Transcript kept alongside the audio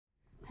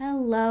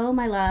Hello,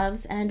 my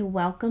loves, and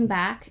welcome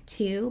back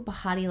to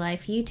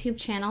BehatiLife YouTube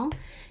channel.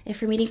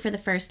 If you're meeting for the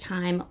first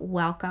time,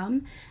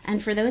 welcome. And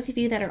for those of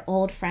you that are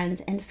old friends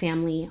and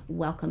family,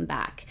 welcome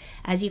back.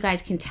 As you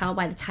guys can tell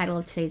by the title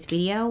of today's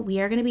video, we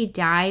are going to be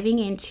diving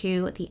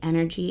into the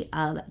energy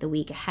of the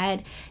week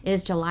ahead. It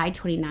is July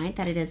 29th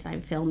that it is I'm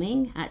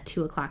filming at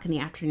 2 o'clock in the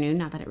afternoon.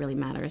 Not that it really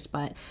matters,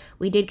 but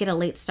we did get a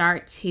late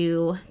start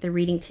to the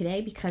reading today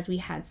because we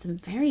had some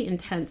very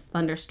intense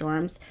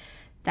thunderstorms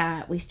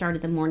that we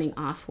started the morning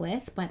off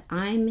with, but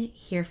I'm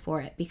here for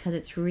it because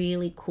it's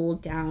really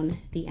cooled down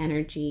the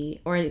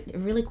energy, or it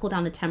really cooled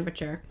down the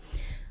temperature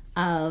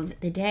of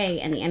the day,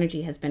 and the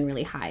energy has been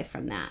really high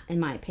from that, in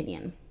my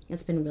opinion.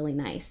 It's been really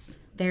nice.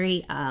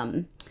 Very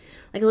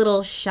like a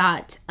little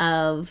shot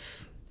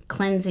of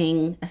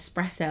cleansing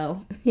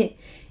espresso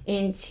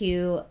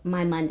into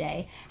my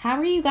Monday. How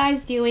are you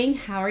guys doing?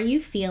 How are you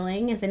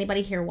feeling? Is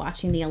anybody here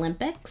watching the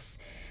Olympics?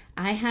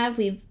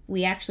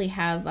 We actually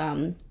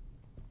have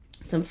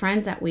some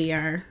friends that we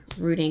are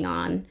rooting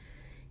on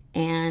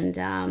and,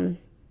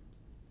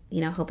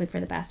 hoping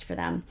for the best for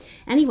them.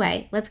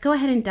 Anyway, let's go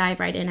ahead and dive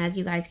right in. As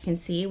you guys can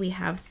see, we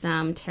have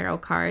some tarot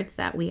cards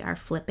that we are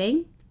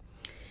flipping.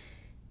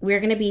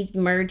 We're going to be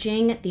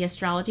merging the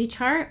astrology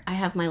chart. I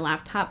have my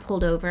laptop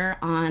pulled over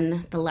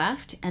on the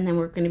left, and then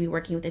we're going to be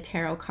working with the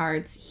tarot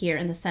cards here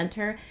in the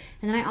center.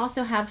 And then I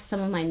also have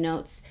some of my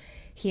notes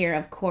here.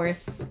 Of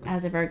course,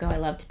 as a Virgo, I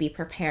love to be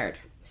prepared.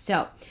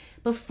 So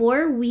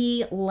before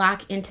we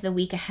lock into the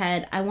week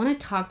ahead, I want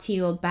to talk to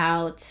you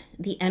about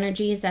the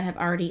energies that have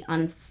already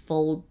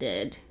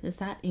unfolded. Is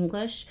that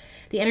English?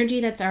 The energy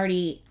that's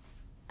already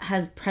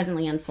has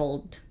presently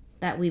unfolded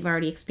that we've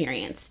already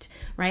experienced,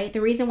 right?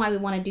 The reason why we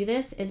want to do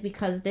this is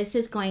because this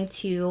is going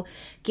to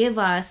give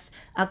us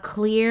a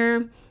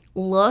clear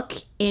look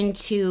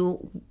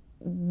into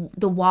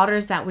the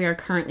waters that we are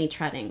currently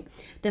treading.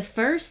 The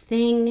first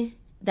thing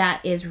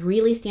that is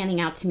really standing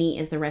out to me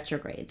is the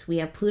retrogrades. We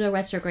have Pluto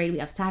retrograde, we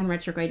have Saturn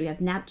retrograde, we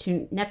have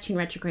Neptune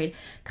retrograde,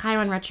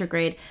 Chiron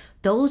retrograde.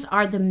 Those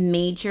are the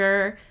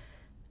major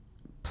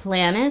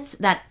planets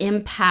that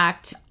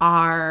impact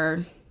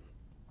I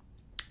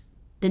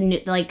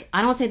don't want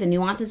to say the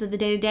nuances of the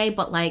day-to-day,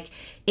 but like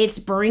it's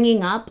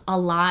bringing up a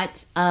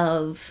lot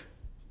of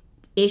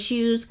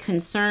issues,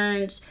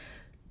 concerns,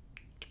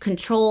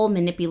 control,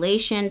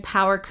 manipulation,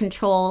 power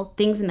control,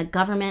 things in the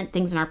government,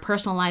 things in our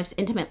personal lives,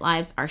 intimate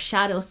lives, our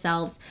shadow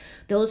selves.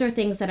 Those are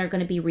things that are going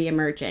to be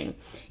reemerging.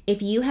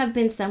 If you have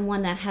been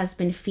someone that has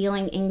been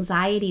feeling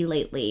anxiety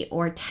lately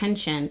or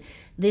tension,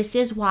 this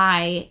is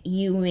why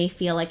you may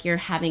feel like you're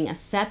having a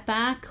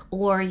setback,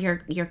 or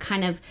you're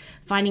kind of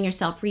finding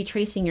yourself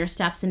retracing your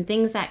steps and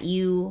things that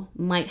you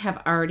might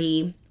have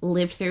already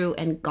lived through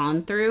and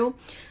gone through.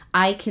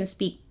 I can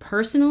speak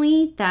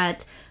personally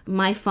that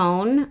my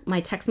phone,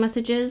 my text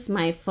messages,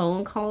 my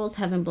phone calls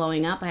have been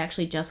blowing up. I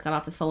actually just got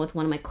off the phone with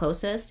one of my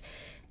closest,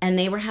 and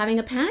they were having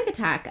a panic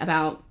attack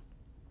about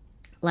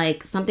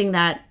like something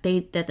that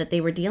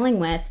they were dealing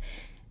with.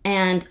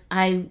 And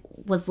I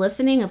was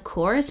listening, of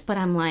course, but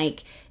I'm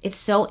like, it's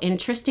so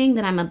interesting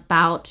that I'm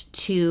about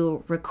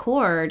to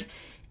record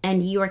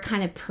and you are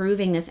kind of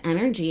proving this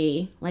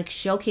energy, like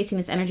showcasing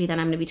this energy that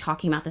I'm going to be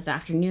talking about this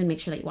afternoon. Make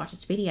sure that you watch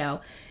this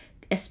video.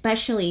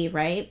 Especially,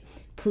 right,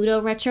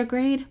 Pluto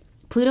retrograde.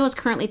 Pluto is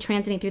currently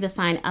transiting through the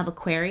sign of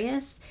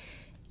Aquarius.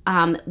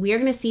 We are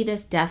going to see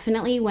this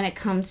definitely when it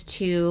comes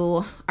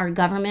to our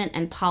government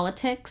and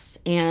politics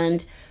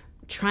and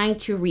trying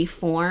to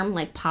reform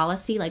like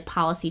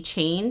policy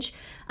change.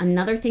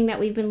 Another thing that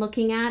we've been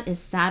looking at is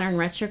Saturn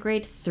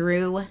retrograde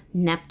through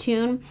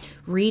Neptune,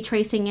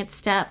 retracing its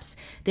steps.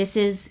 This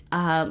is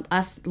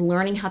us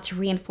learning how to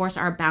reinforce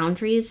our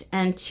boundaries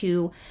and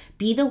to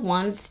be the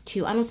ones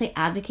to, I don't say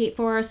advocate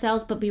for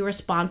ourselves, but be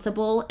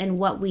responsible in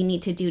what we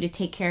need to do to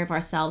take care of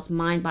ourselves,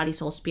 mind, body,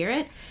 soul,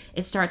 spirit.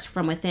 It starts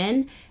from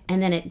within,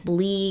 and then it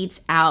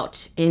bleeds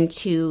out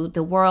into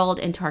the world,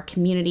 into our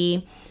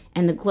community,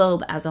 and the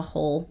globe as a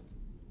whole.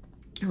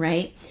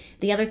 Right?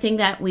 The other thing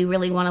that we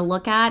really want to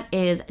look at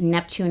is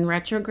Neptune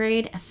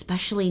retrograde,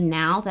 especially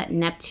now that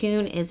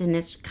Neptune is in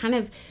this kind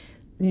of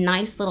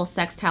nice little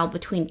sextile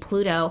between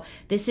Pluto.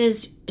 This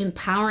is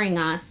empowering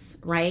us,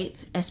 right?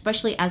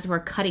 Especially as we're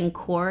cutting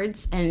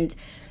cords and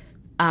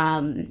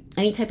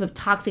any type of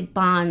toxic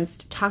bonds,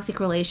 toxic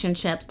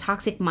relationships,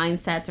 toxic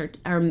mindsets,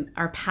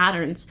 or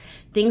patterns,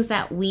 things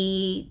that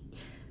we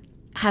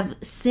have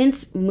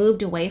since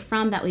moved away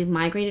from, that we've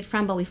migrated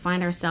from, but we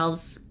find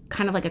ourselves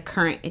kind of like a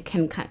current. It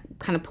can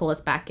kind of pull us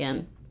back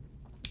in.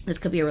 This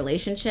could be a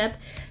relationship.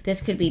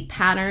 This could be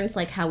patterns,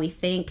 like how we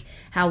think,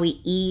 how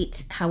we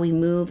eat, how we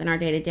move in our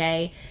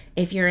day-to-day.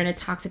 If you're in a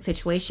toxic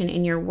situation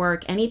in your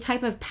work, any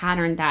type of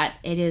pattern that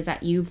it is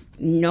that you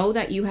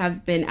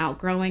have been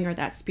outgrowing, or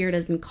that spirit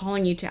has been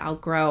calling you to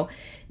outgrow,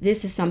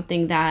 this is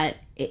something that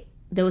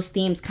those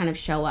themes kind of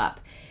show up.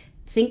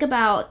 Think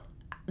about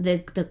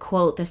the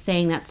quote, the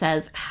saying that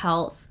says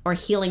health or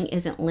healing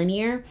isn't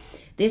linear.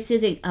 This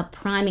is a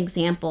prime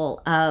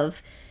example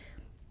of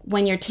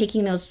when you're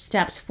taking those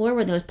steps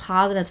forward, those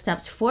positive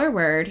steps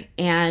forward,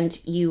 and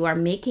you are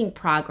making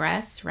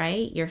progress,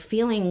 right? You're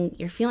feeling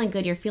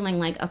good. You're feeling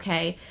like,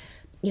 okay,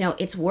 you know,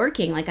 it's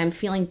working. Like, I'm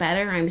feeling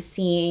better. I'm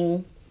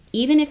seeing,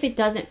 even if it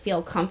doesn't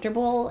feel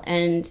comfortable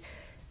and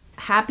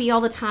happy all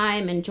the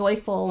time and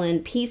joyful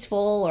and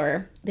peaceful,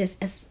 or this,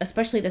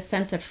 especially the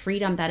sense of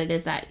freedom that it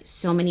is that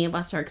so many of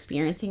us are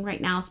experiencing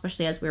right now,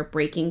 especially as we're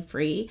breaking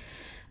free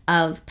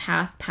of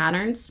past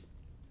patterns.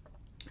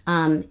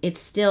 We're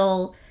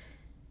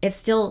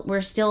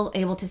still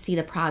able to see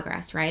the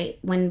progress, right?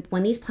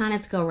 When these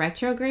planets go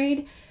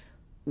retrograde,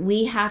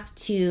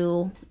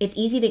 it's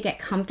easy to get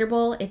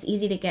comfortable. It's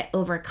easy to get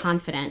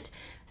overconfident,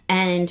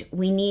 and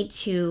we need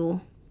to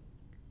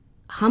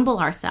humble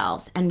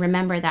ourselves and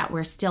remember that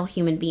we're still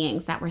human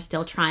beings, that we're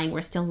still trying,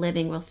 we're still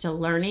living, we're still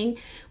learning.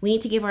 We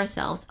need to give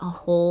ourselves a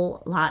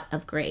whole lot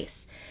of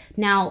grace.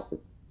 Now,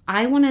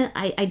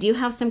 I do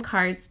have some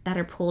cards that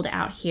are pulled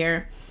out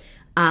here.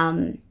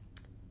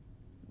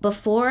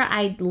 Before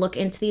I look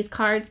into these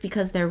cards,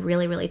 because they're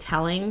really, really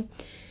telling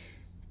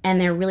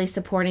and they're really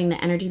supporting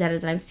the energy that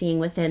is I'm seeing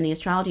within the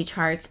astrology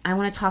charts, I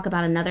want to talk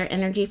about another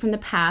energy from the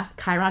past,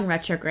 Chiron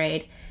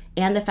retrograde,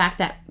 and the fact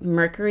that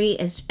Mercury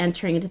is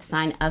entering into the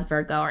sign of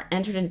Virgo, or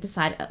entered into the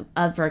sign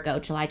of Virgo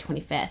July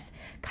 25th.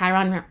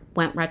 Chiron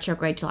went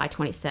retrograde July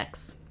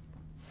 26th.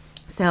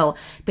 So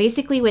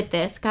basically with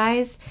this,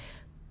 guys,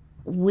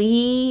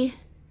 we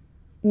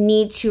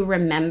need to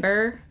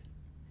remember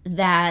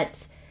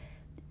that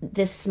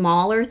the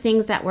smaller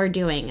things that we're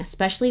doing,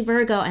 especially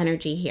Virgo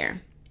energy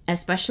here,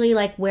 especially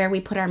like where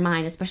we put our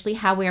mind, especially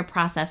how we are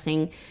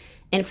processing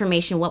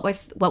information, what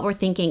we're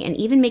thinking, and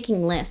even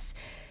making lists.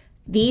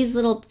 These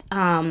little,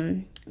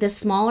 the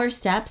smaller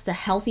steps, the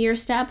healthier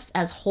steps,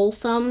 as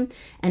wholesome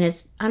and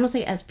as, I don't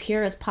say as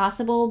pure as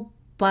possible,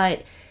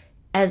 but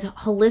as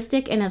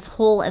holistic and as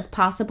whole as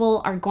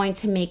possible, are going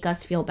to make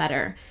us feel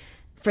better.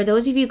 For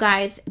those of you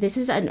guys, this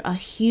is a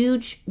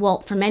huge,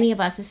 well, for many of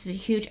us, this is a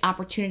huge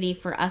opportunity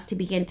for us to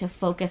begin to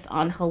focus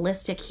on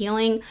holistic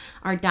healing,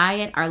 our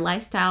diet, our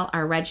lifestyle,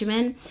 our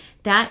regimen.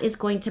 That is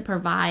going to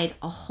provide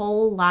a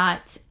whole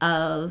lot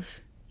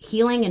of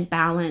healing and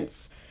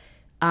balance.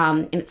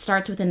 And it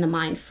starts within the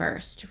mind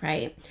first,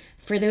 right?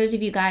 For those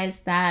of you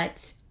guys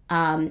that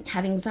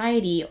have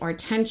anxiety or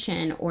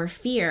tension or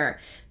fear,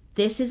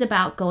 this is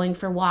about going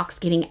for walks,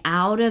 getting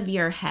out of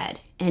your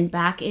head and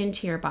back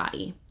into your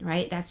body,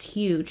 right? That's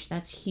huge.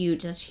 That's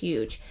huge. That's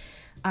huge.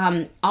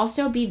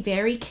 Also, be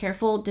very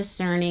careful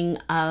discerning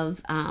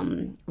of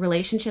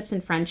relationships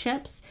and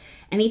friendships.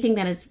 Anything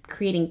that is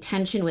creating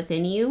tension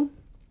within you,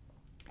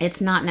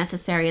 it's not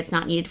necessary. It's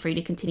not needed for you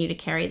to continue to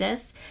carry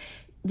this.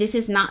 This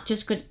is not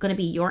just going to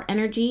be your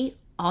energy.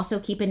 Also,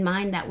 keep in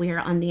mind that we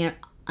are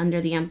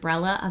under the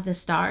umbrella of the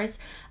stars.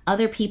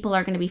 Other people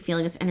are going to be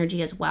feeling this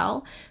energy as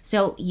well.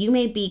 So you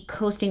may be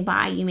coasting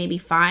by, you may be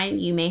fine,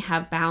 you may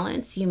have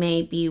balance, you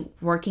may be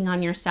working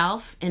on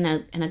yourself in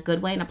a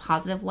good way, in a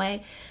positive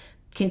way,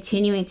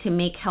 continuing to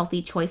make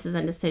healthy choices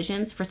and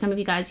decisions. For some of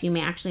you guys, you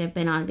may actually have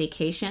been on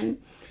vacation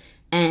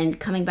and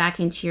coming back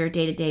into your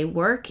day-to-day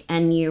work,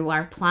 and you are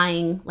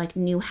applying like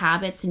new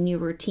habits and new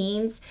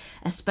routines,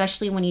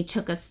 especially when you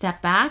took a step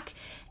back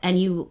and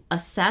you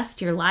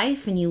assessed your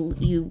life and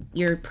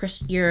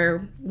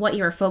your what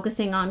you're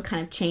focusing on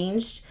kind of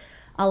changed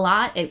a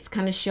lot. It's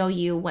kind of show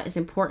you what is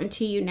important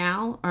to you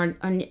now,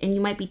 and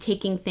you might be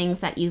taking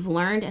things that you've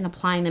learned and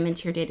applying them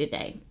into your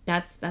day-to-day.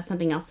 That's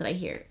something else that I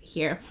hear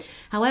here.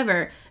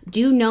 However,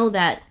 do know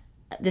that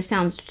this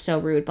sounds so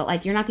rude, but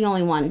like, you're not the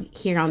only one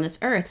here on this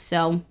earth.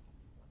 So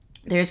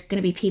there's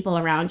going to be people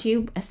around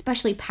you,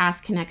 especially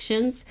past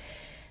connections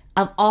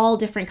of all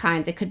different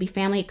kinds. It could be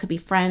family, it could be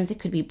friends, it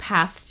could be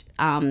past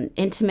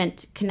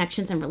intimate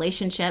connections and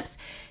relationships.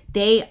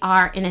 They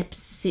are in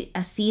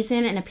a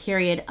season and a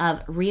period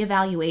of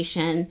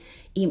reevaluation,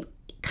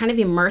 kind of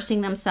immersing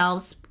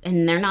themselves,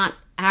 and they're not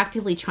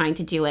actively trying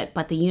to do it,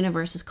 but the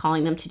universe is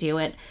calling them to do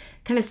it,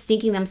 kind of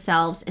sinking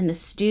themselves in the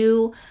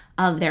stew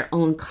of their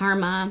own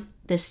karma,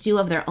 the stew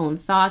of their own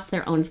thoughts,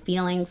 their own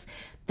feelings.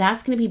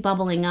 That's going to be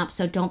bubbling up.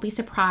 So don't be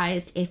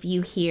surprised if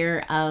you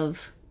hear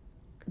of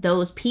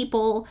those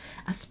people,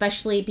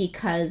 especially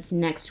because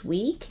next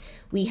week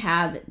we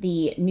have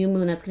the new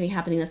moon that's going to be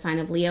happening in the sign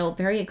of Leo.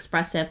 Very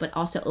expressive, but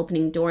also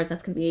opening doors.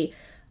 That's going to be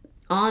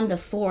on the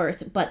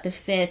 4th, but the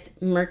 5th,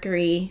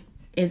 Mercury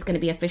is going to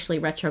be officially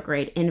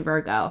retrograde in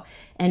Virgo.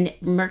 And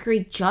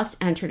Mercury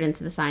just entered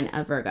into the sign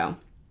of Virgo.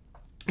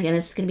 Again,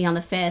 this is going to be on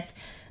the 5th,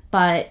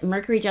 but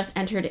Mercury just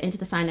entered into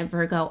the sign of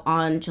Virgo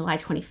on July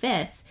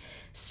 25th.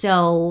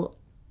 So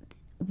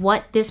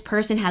what this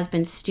person has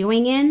been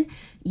stewing in,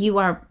 you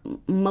are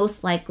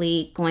most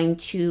likely going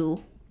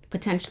to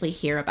potentially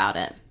hear about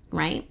it,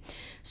 right?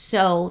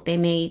 So they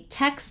may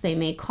text, they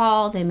may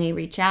call, they may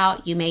reach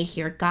out, you may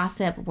hear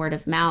gossip, word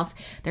of mouth.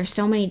 There's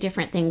so many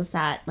different things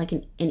that, like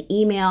an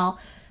email,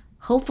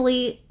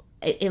 hopefully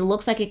it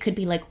looks like it could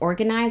be like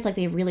organized, like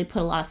they really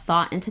put a lot of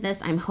thought into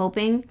this. I'm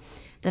hoping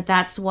that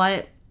that's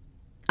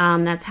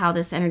how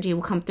this energy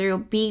will come through.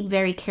 Be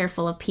very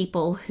careful of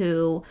people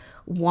who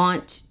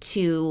want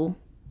to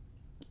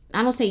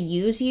I don't say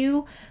use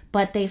you,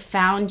 but they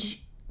found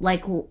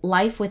like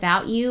life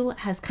without you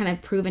has kind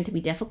of proven to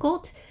be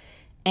difficult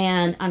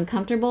and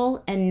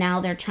uncomfortable. And now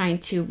they're trying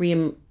to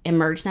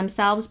re-emerge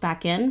themselves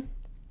back in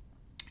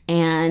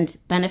and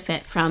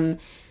benefit from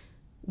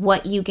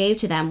what you gave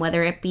to them,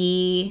 whether it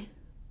be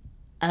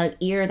an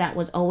ear that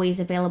was always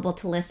available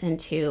to listen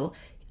to,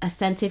 a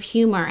sense of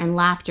humor and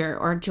laughter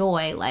or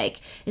joy.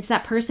 Like, it's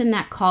that person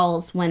that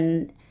calls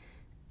when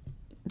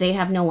they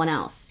have no one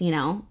else, you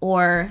know,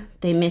 or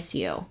they miss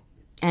you.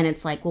 And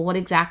it's like, well, what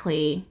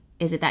exactly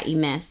is it that you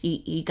miss?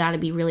 You got to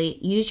be really,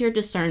 use your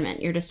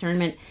discernment. Your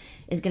discernment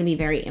is going to be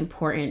very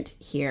important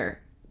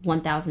here,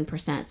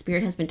 1000%.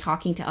 Spirit has been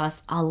talking to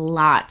us a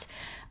lot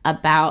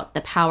about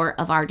the power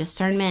of our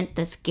discernment,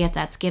 this gift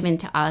that's given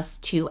to us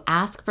to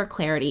ask for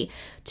clarity,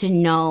 to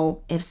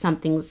know if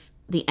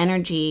the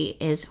energy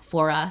is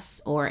for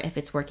us or if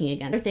it's working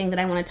again. Another thing that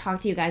I want to talk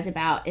to you guys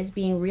about is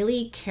being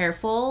really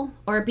careful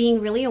or being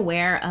really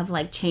aware of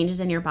like changes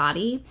in your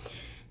body,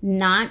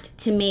 not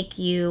to make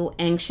you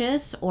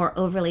anxious or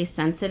overly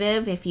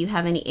sensitive if you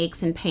have any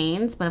aches and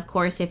pains. But of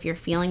course, if you're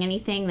feeling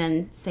anything,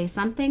 then say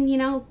something, you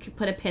know,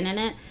 put a pin in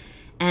it,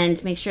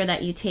 and make sure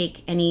that you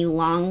take any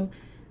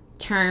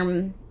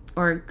long-term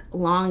or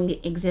long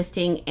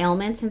existing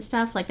ailments and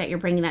stuff like that, you're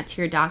bringing that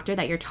to your doctor,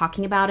 that you're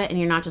talking about it and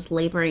you're not just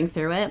laboring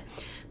through it.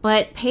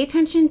 But pay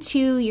attention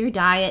to your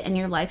diet and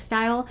your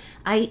lifestyle.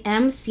 I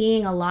am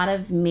seeing a lot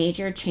of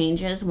major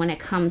changes when it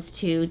comes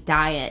to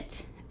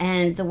diet,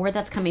 and the word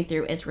that's coming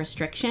through is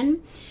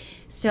restriction.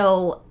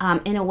 So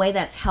in a way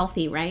that's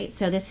healthy, right?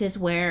 So this is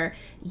where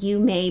you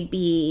may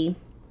be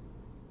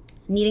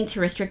needing to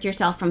restrict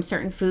yourself from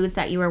certain foods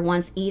that you were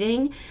once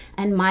eating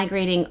and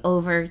migrating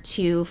over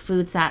to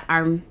foods that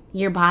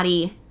your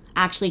body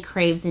actually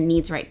craves and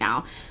needs right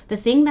now. The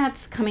thing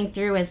that's coming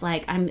through is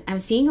like, I'm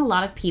seeing a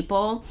lot of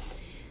people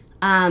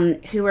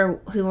who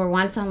were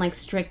once on like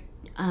strict,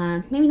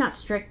 maybe not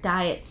strict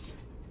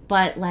diets,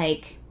 but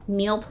like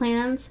meal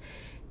plans.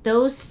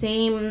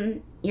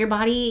 Your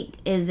body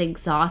is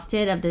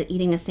exhausted of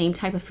eating the same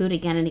type of food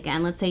again and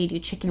again. Let's say you do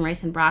chicken,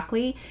 rice, and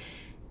broccoli.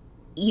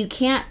 You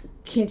can't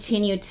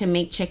continue to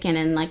make chicken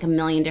in like a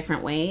million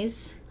different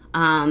ways,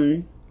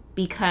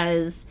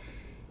 because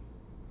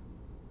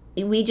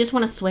we just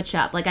want to switch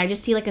up. Like, I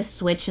just see like a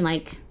switch in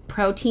like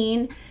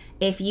protein.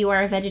 If you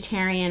are a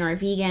vegetarian or a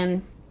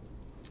vegan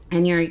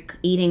and you're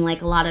eating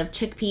like a lot of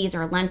chickpeas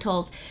or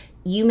lentils,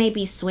 you may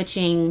be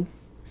switching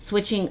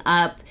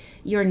up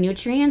your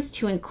nutrients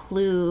to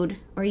include,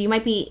 or you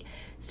might be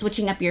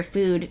switching up your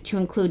food to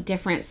include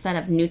different set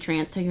of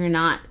nutrients so you're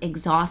not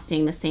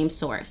exhausting the same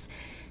source.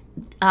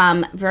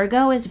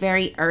 Virgo is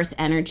very earth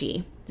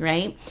energy,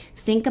 right?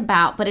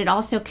 But it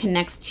also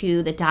connects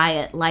to the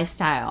diet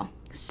lifestyle.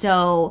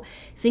 So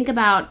think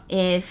about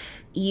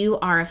if you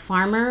are a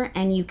farmer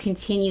and you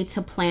continue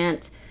to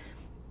plant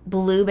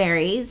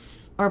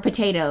blueberries or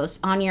potatoes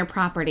on your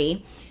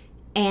property,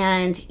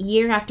 and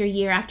year after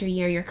year after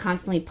year, you're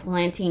constantly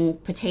planting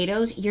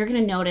potatoes, you're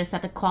going to notice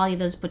that the quality of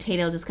those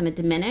potatoes is going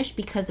to diminish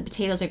because the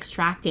potatoes are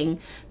extracting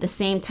the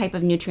same type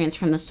of nutrients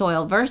from the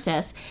soil,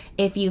 versus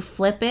if you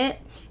flip it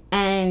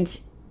and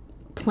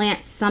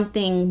plant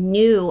something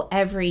new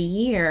every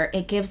year,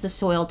 it gives the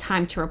soil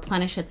time to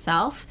replenish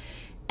itself,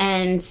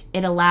 and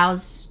it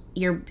allows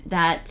your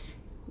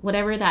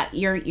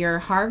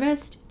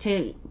harvest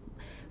to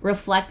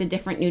reflect the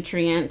different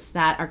nutrients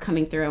that are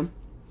coming through.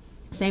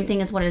 Same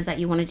thing as what it is that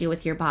you want to do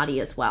with your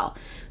body as well.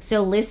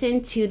 So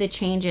listen to the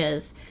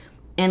changes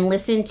and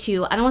listen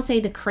to, I don't want to say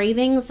the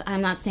cravings.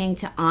 I'm not saying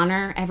to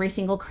honor every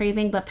single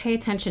craving, but pay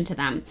attention to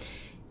them,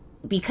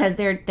 because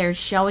they're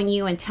showing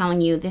you and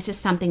telling you this is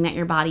something that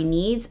your body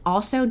needs.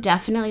 Also,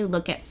 definitely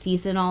look at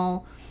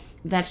seasonal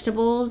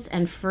vegetables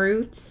and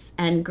fruits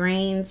and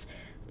grains.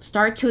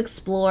 Start to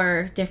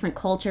explore different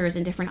cultures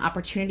and different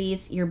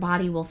opportunities. Your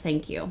body will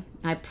thank you.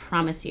 I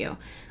promise you.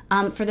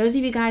 For those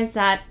of you guys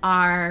that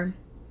are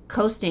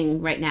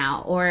coasting right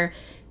now, or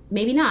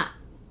maybe not,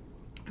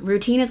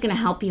 routine is going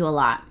to help you a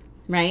lot,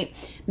 right?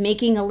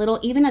 Making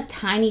even a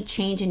tiny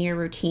change in your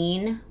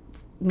routine,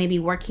 maybe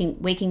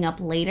waking up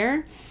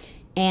later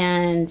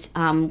and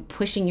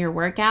pushing your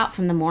workout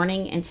from the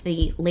morning into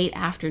the late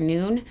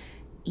afternoon.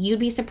 You'd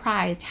be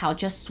surprised how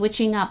just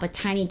switching up a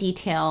tiny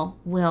detail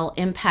will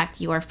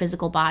impact your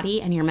physical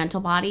body and your mental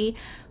body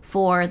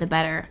for the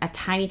better. A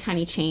tiny,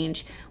 tiny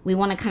change. We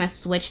want to kind of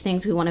switch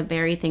things. We want to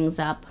vary things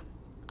up.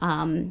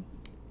 It'll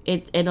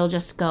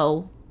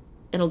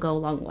go a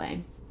long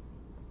way.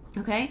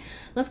 Okay,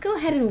 let's go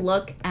ahead and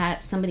look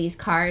at some of these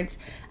cards.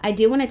 I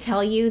do want to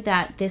tell you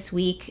that this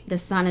week the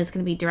sun is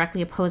going to be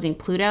directly opposing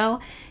Pluto,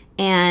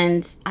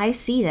 and I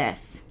see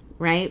this,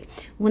 right?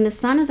 When the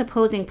sun is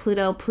opposing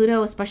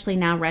Pluto, especially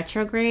now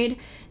retrograde,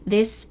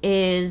 this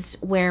is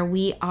where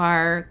we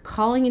are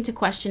calling into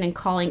question and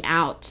calling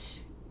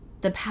out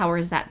the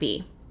powers that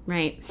be,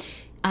 right?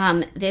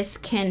 This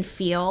can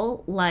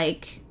feel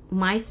like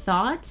my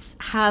thoughts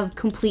have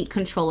complete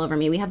control over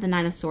me. We have the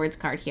Nine of Swords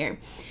card here.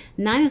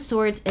 Nine of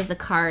Swords is the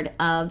card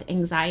of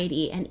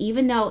anxiety, and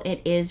even though it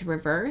is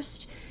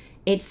reversed,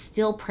 it's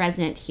still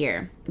present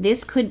here.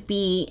 This could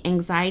be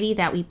anxiety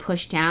that we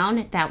push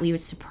down, that we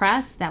would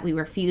suppress, that we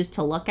refuse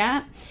to look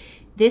at.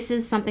 This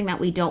is something that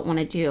we don't want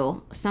to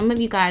do. Some of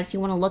you guys, you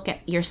want to look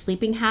at your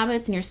sleeping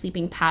habits and your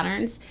sleeping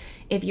patterns.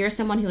 If you're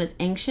someone who is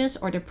anxious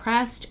or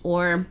depressed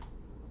or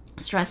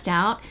stressed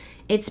out,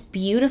 it's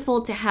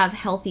beautiful to have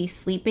healthy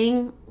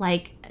sleeping,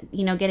 like,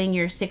 you know, getting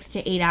your 6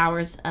 to 8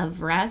 hours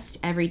of rest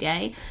every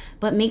day.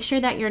 But make sure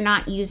that you're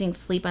not using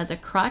sleep as a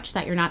crutch,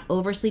 that you're not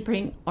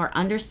oversleeping or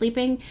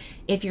undersleeping.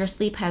 If your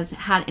sleep has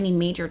had any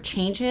major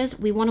changes,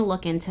 we want to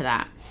look into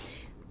that.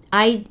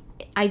 I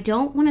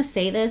don't want to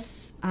say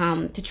this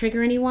to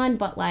trigger anyone,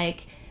 but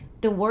like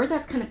the word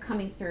that's kind of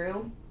coming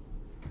through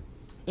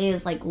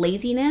is like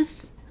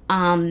laziness.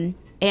 And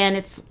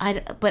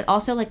but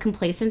also like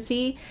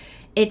complacency.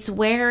 It's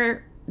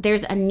where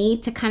there's a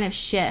need to kind of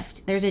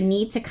shift. There's a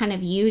need to kind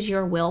of use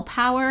your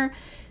willpower,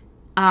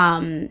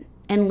 and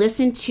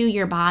listen to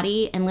your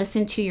body and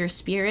listen to your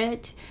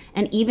spirit,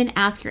 and even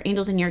ask your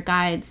angels and your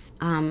guides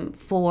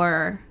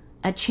for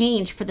a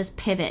change, for this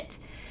pivot,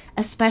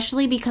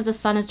 especially because the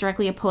sun is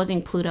directly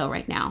opposing Pluto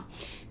right now.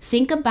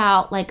 Think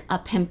about like a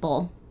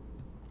pimple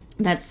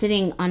that's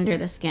sitting under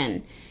the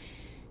skin.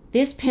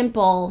 This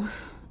pimple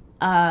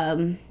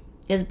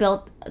is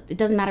built, it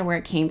doesn't matter where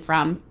it came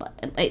from, but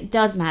it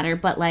does matter,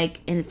 but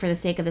like, and for the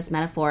sake of this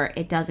metaphor,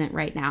 it doesn't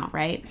right now,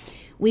 right?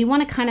 We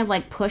want to kind of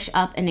like push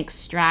up and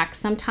extract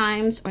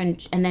sometimes, and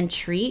then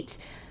treat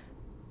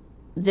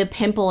the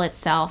pimple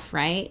itself,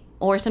 right?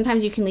 Or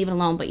sometimes you can leave it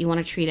alone, but you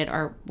want to treat it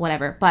or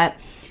whatever. But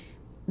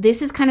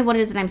this is kind of what it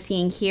is that I'm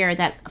seeing here,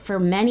 that for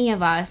many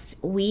of us,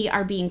 we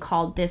are being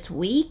called this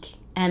week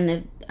and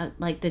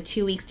the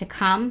 2 weeks to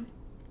come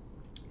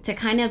to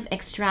kind of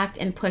extract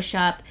and push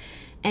up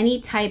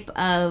any type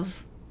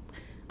of,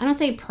 I don't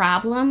say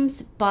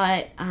problems,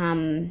 but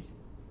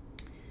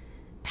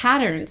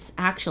patterns,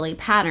 positive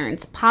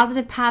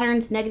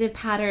patterns, negative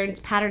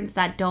patterns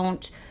that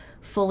don't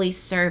fully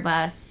serve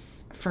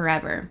us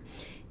forever.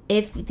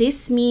 If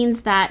this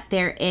means that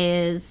there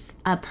is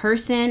a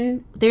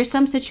person, there's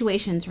some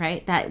situations,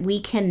 right, that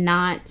we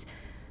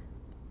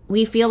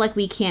feel like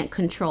we can't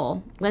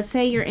control. Let's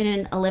say you're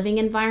in a living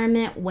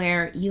environment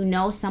where you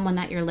know someone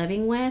that you're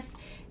living with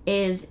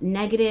is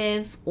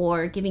negative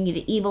or giving you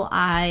the evil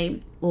eye,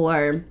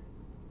 or,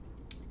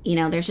 you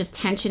know, there's just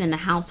tension in the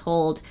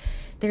household.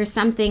 There's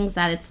some things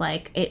that it's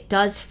like, it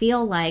does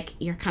feel like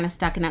you're kind of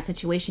stuck in that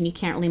situation. You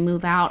can't really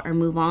move out or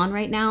move on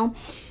right now.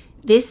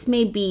 This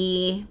may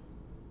be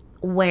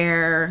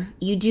where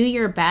you do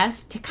your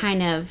best to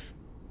kind of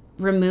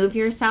remove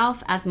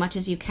yourself as much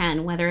as you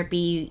can, whether it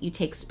be you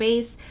take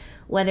space,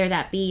 whether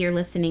that be you're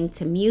listening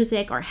to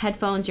music or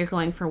headphones, you're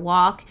going for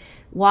walks,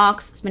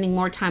 spending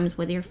more times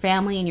with your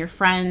family and your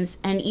friends,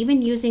 and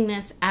even using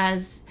this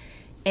as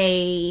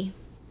the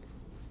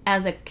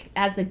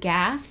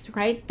gas,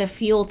 right? The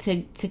fuel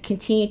to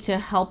continue to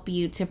help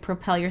you to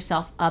propel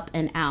yourself up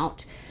and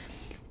out.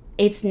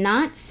 It's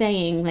not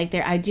saying like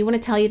there, I do want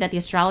to tell you that the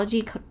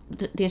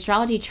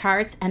astrology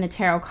charts and the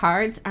tarot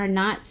cards are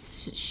not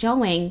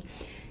showing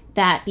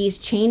that these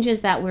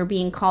changes that we're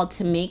being called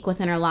to make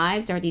within our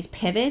lives, or these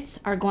pivots,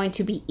 are going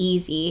to be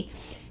easy.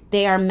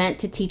 They are meant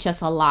to teach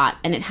us a lot,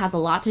 and it has a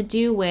lot to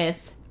do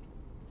with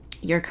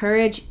your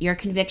courage, your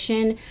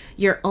conviction,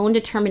 your own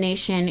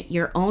determination,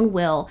 your own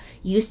will,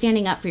 you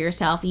standing up for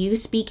yourself, you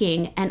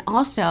speaking, and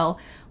also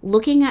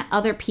looking at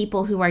other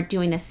people who are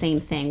doing the same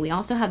thing. We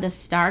also have the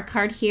Star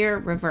card here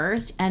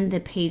reversed and the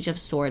Page of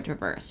Swords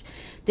reversed.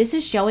 This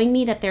is showing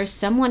me that there's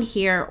someone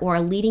here, or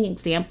a leading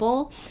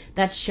example,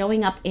 that's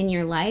showing up in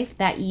your life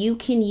that you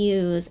can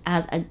use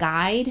as a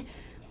guide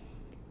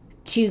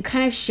to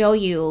kind of show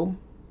you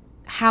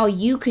how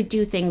you could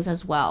do things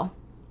as well.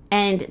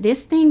 And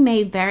this thing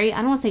may very, I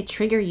don't want to say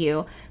trigger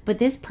you, but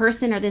this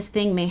person or this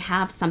thing may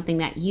have something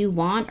that you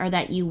want, or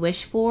that you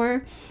wish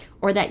for,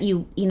 or that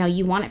you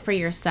want it for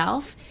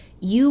yourself.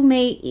 You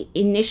may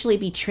initially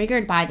be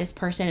triggered by this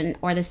person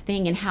or this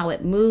thing and how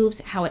it moves,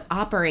 how it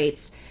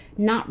operates,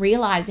 not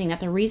realizing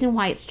that the reason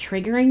why it's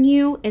triggering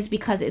you is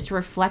because it's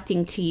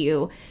reflecting to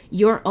you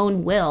your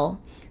own will,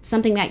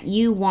 something that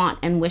you want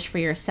and wish for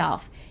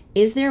yourself.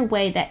 Is there a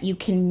way that you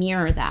can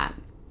mirror that?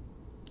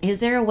 Is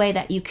there a way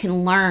that you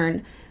can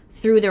learn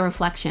through the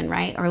reflection,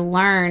 right? Or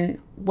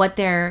learn what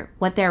they're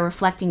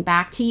reflecting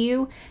back to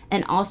you,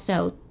 and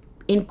also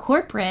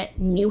incorporate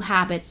new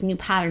habits, new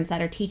patterns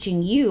that are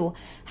teaching you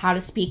how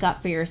to speak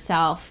up for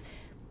yourself,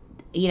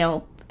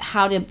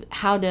 how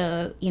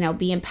to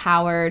be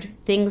empowered,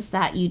 things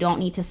that you don't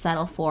need to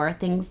settle for,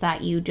 things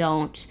that you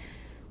don't,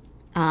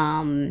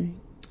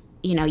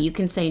 you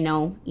can say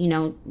no,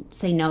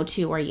 say no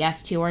to, or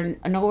yes to, or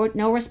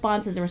no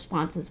response is a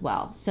response as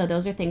well. So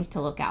those are things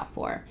to look out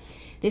for.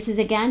 This is,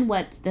 again,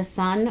 what the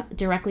sun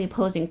directly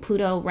opposing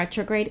Pluto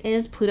retrograde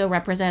is. Pluto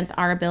represents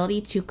our ability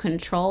to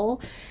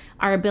control,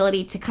 our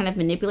ability to kind of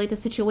manipulate the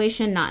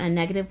situation, not in a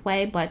negative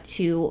way, but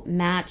to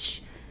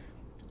match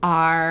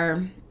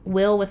our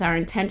will with our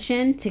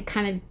intention, to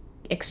kind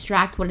of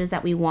extract what it is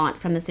that we want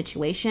from the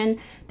situation,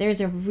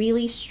 there's a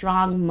really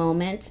strong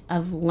moment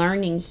of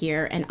learning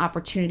here and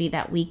opportunity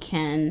that we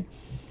can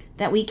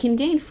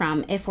gain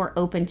from if we're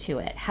open to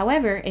it.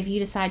 However, if you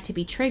decide to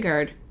be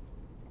triggered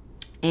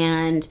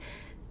and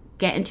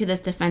get into this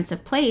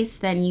defensive place,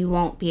 then you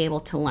won't be able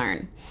to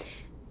learn.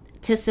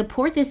 To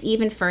support this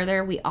even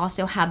further, we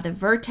also have the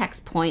vertex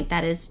point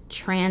that is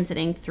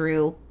transiting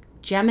through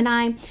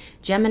Gemini.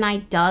 Gemini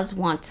does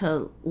want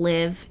to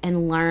live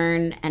and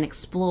learn and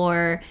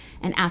explore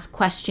and ask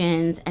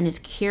questions and is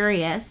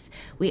curious.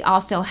 We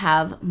also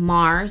have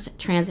Mars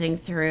transiting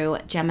through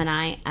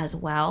Gemini as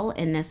well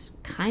in this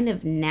kind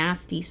of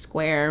nasty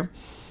square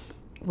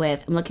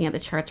with, I'm looking at the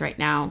charts right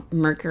now,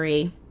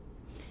 Mercury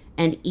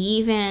and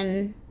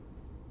even,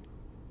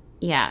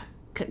 yeah,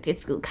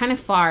 it's kind of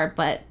far,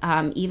 but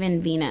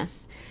even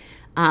Venus.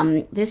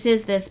 This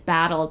is this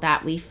battle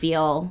that we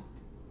feel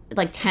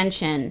like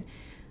tension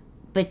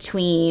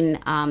between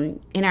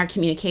in our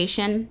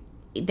communication.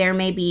 There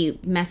may be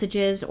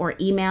messages or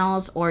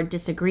emails or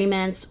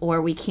disagreements, or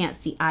we can't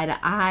see eye to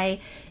eye.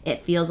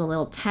 It feels a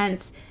little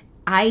tense.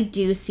 I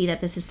do see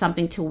that this is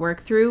something to work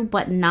through,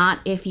 but not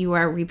if you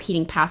are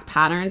repeating past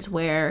patterns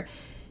where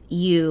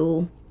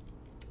you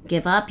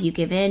give up, you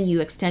give in,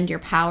 you extend your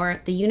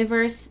power. The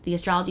universe, the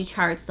astrology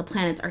charts, the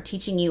planets are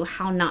teaching you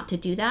how not to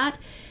do that.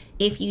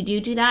 If you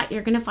do that,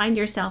 you're going to find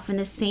yourself in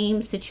the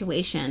same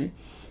situation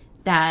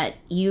that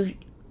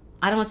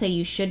I don't want to say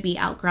you should be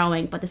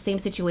outgrowing, but the same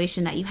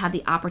situation that you have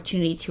the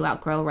opportunity to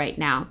outgrow right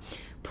now.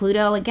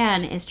 Pluto,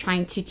 again, is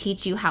trying to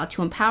teach you how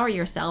to empower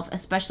yourself,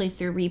 especially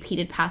through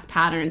repeated past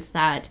patterns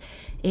that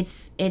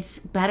it's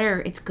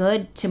better, it's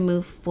good to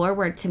move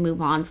forward, to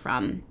move on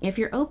from, if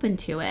you're open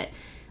to it.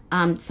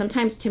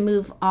 Sometimes to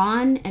move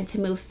on and to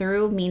move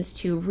through means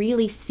to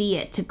really see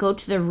it, to go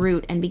to the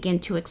root and begin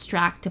to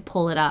extract, to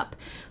pull it up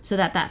so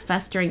that that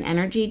festering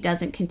energy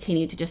doesn't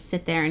continue to just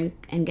sit there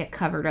and get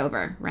covered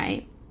over,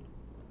 right?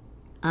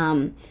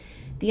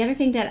 The other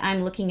thing that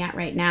I'm looking at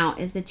right now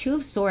is the Two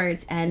of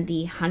Swords and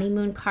the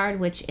Honeymoon card,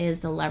 which is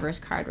the Lovers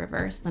card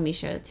reversed. Let me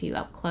show it to you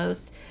up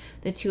close.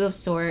 The Two of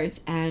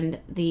Swords and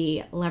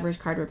the Lovers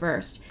card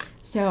reversed.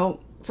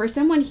 So for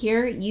someone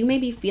here, you may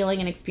be feeling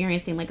and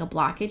experiencing like a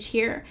blockage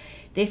here.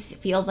 This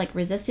feels like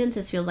resistance.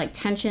 This feels like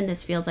tension.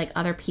 This feels like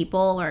other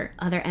people or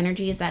other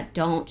energies that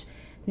don't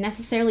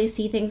necessarily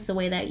see things the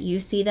way that you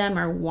see them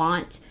or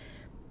want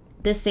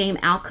the same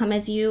outcome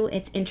as you.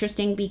 It's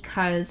interesting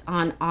because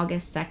on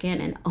August 2nd,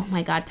 and oh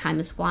my God, time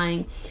is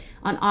flying.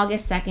 On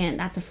August 2nd,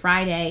 that's a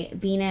Friday,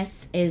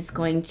 Venus is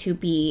going to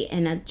be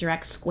in a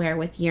direct square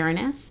with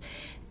Uranus.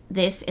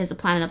 This is a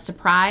planet of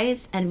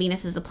surprise, and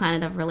Venus is a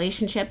planet of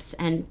relationships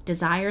and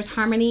desires,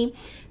 harmony.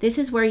 This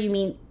is where you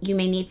may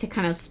need to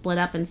kind of split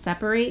up and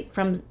separate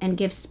from and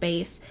give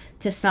space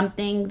to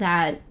something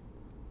that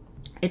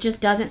it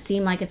just doesn't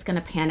seem like it's going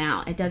to pan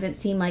out. It doesn't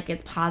seem like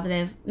it's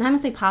positive. Not going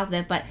to say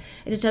positive, but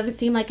it just doesn't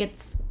seem like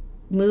it's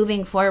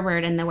moving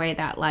forward in the way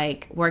that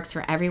like works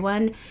for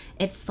everyone.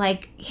 It's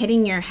like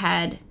hitting your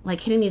head,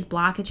 like hitting these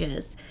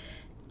blockages.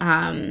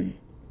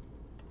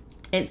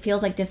 It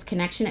feels like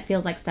disconnection. It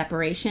feels like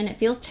separation. It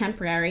feels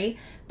temporary,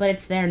 but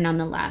it's there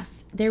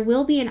nonetheless. There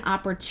will be an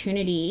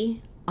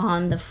opportunity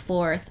on the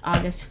 4th,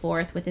 August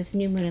 4th, with this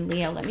new moon in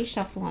Leo. Let me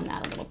shuffle on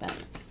that a little bit.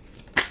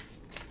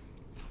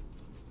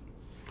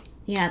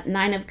 Yeah,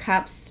 Nine of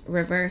Cups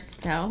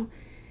reversed though.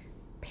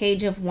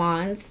 Page of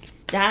Wands.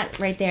 That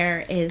right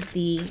there is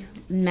the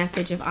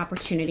message of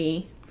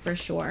opportunity for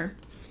sure.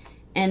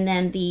 And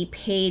then the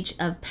Page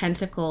of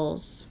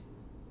Pentacles.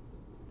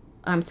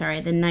 I'm sorry,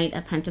 the Knight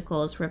of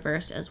Pentacles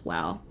reversed as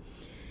well.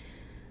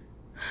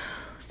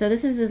 So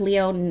this is the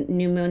Leo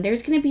new moon.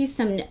 There's going to be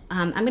some,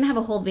 I'm going to have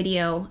a whole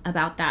video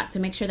about that. So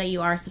make sure that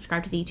you are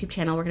subscribed to the YouTube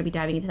channel. We're going to be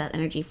diving into that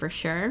energy for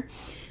sure.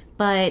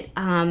 But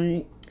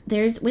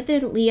with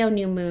the Leo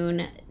new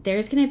moon,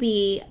 there's going to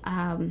be,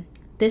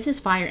 this is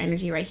fire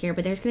energy right here,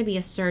 but there's going to be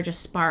a surge, a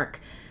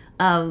spark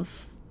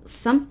of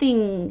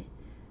something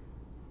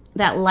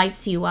that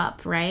lights you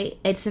up, right?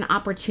 It's an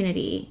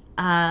opportunity.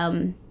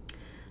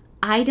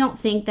 I don't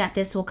think that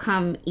this will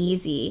come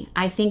easy.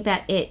 I think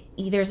that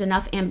there's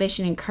enough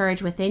ambition and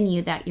courage within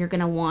you that you're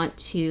going to want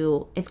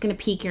to, it's going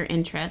to pique your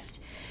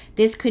interest.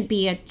 This could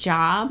be a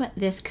job.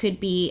 This could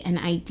be an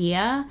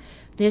idea.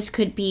 This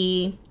could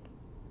be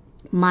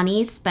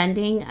money,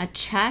 spending, a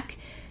check.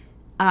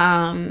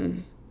 I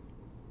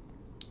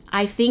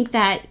think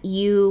that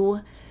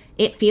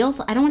it feels,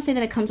 I don't want to say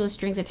that it comes with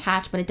strings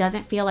attached, but it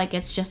doesn't feel like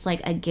it's just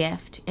like a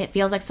gift. It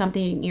feels like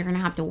something you're going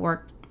to have to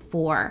work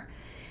for.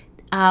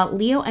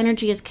 Leo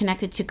energy is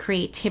connected to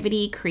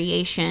creativity,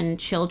 creation,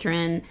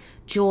 children,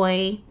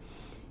 joy.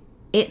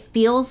 It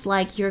feels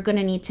like you're going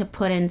to need to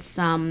put in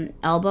some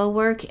elbow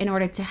work in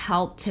order to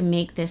help to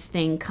make this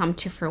thing come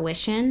to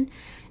fruition.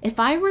 If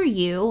I were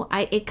you,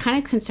 it kind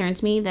of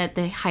concerns me that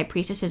the High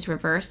Priestess is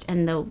reversed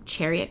and the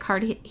Chariot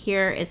card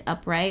here is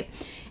upright.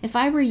 If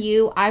I were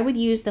you, I would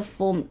use the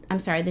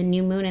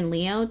new moon in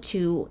Leo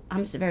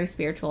I'm very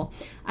spiritual.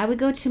 I would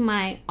go to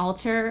my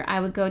altar.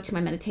 I would go to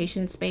my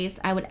meditation space.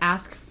 I would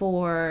ask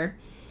for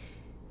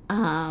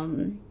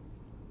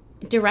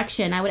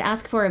direction. I would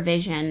ask for a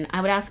vision.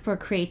 I would ask for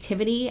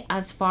creativity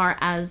as far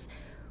as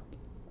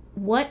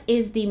what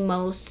is the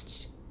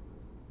most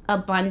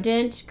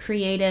abundant,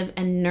 creative,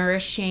 and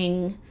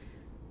nourishing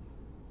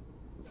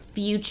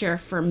future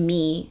for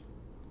me.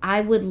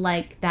 I would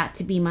like that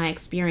to be my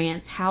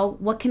experience.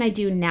 What can I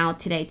do now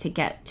today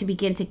to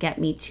begin to get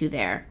me to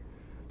there?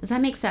 Does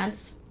that make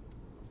sense?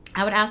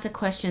 I would ask a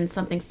question,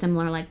 something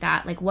similar like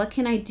that. Like, what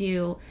can I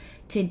do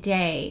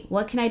today?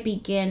 What can I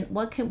begin?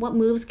 What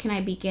moves can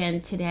I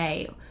begin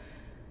today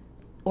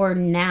or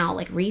now,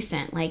 like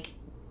recent, like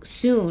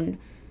soon,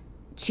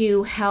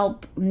 to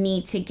help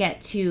me to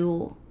get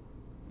to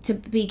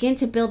begin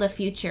to build a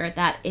future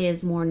that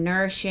is more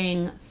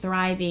nourishing,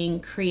 thriving,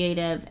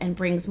 creative, and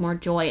brings more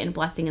joy and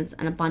blessings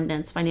and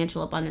abundance,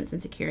 financial abundance and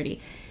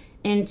security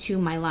into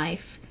my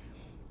life.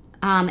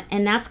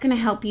 And that's going to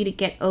help you to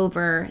get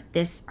over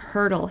this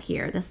hurdle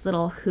here, this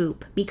little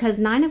hoop, because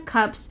 9 of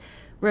Cups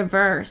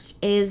reversed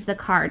is the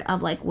card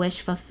of like wish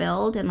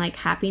fulfilled and like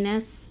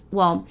happiness.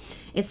 Well,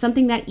 it's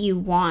something that you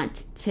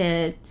want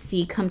to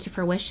see come to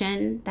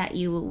fruition,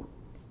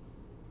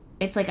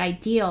 it's like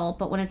ideal,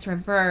 but when it's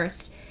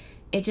reversed,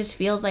 it just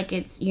feels like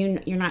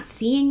you're not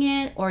seeing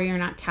it or you're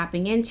not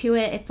tapping into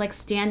it. It's like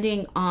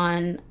standing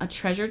on a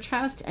treasure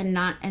chest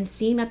and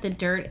seeing that the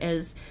dirt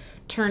is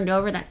turned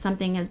over, that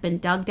something has been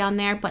dug down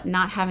there, but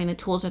not having the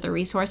tools or the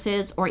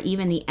resources or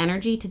even the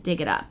energy to dig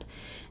it up.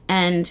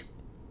 And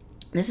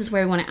this is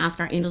where we want to ask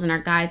our angels and our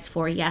guides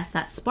for, yes,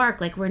 that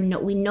spark. Like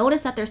we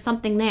notice that there's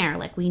something there,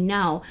 like we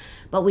know,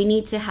 but we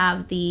need to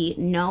have the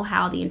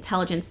know-how, the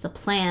intelligence, the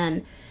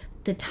plan,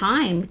 the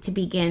time to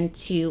begin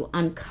to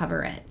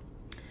uncover it.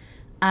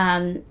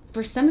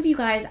 For some of you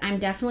guys, I'm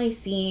definitely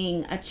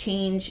seeing a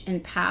change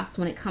in paths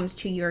when it comes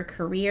to your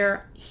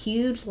career,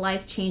 huge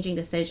life-changing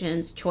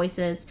decisions,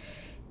 choices.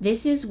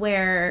 This is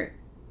where,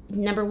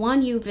 number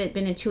one, you've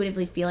been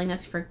intuitively feeling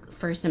this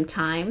for some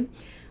time.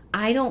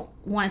 I don't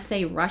want to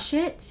say rush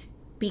it,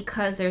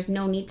 because there's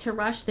no need to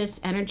rush. This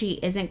energy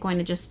isn't going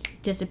to just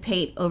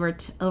dissipate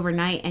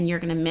overnight and you're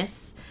going to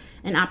miss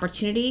an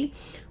opportunity.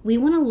 We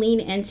want to lean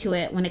into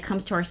it when it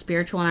comes to our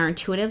spiritual and our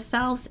intuitive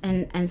selves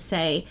and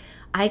say,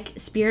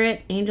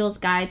 spirit, angels,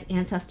 guides,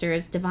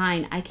 ancestors,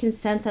 divine, I can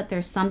sense that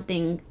there's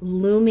something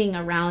looming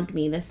around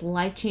me, this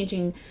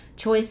life-changing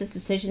choice, this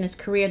decision, this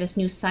career, this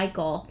new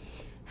cycle.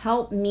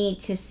 Help me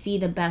to see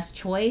the best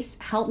choice.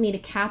 Help me to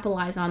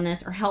capitalize on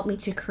this, or help me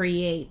to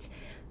create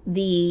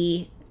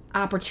the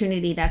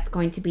opportunity that's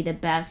going to be the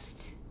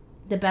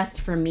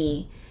best for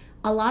me.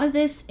 A lot of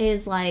this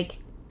is like,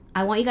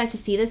 I want you guys to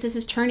see this. This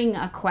is turning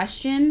a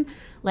question,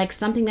 like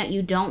something that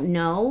you don't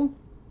know,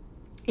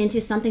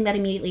 into something that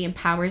immediately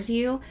empowers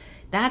you.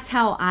 That's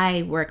how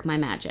I work my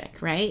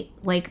magic, right?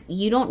 Like,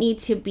 you don't need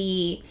to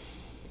be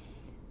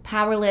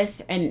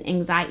powerless and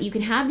anxiety. You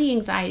can have the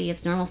anxiety.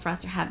 It's normal for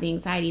us to have the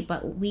anxiety,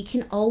 but we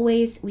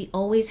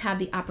always have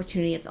the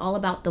opportunity. It's all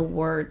about the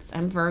words.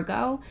 I'm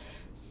Virgo,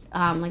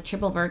 like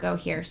triple Virgo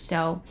here.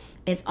 So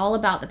it's all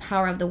about the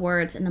power of the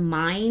words and the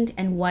mind,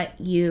 and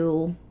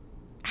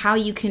how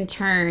you can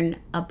turn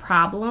a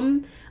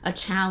problem, a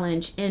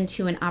challenge,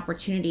 into an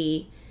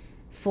opportunity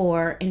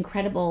for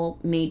incredible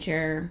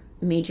major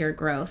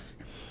growth.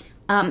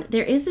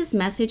 There is this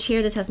message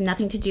here. This has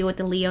nothing to do with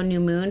the Leo new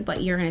moon,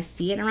 but you're going to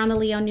see it around the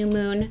Leo new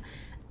moon.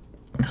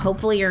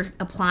 Hopefully you're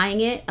applying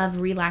it,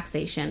 of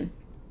relaxation.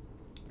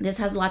 This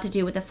has a lot to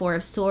do with the 4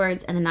 of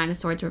Swords and the 9 of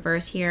Swords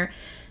reverse here.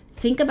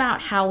 Think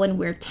about how when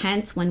we're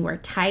tense, when we're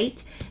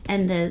tight,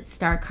 and the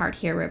star card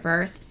here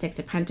reversed, 6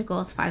 of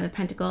Pentacles, 5 of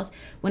Pentacles,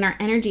 when our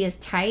energy is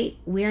tight,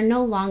 we're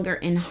no longer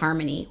in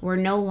harmony. We're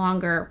no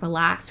longer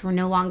relaxed. We're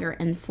no longer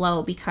in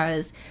flow,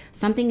 because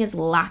something is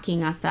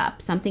locking us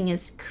up. Something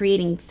is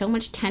creating so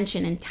much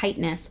tension and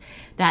tightness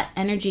that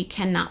energy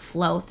cannot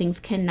flow. Things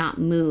cannot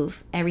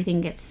move.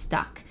 Everything gets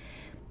stuck.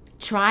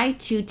 Try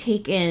to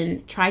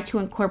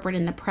incorporate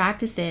in the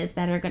practices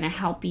that are going to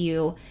help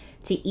you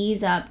to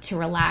ease up, to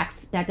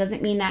relax. That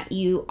doesn't mean that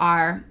you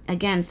are,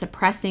 again,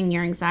 suppressing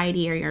your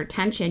anxiety or your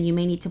tension. You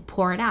may need to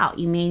pour it out.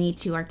 You may need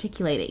to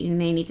articulate it. You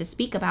may need to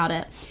speak about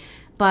it.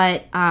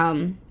 But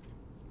I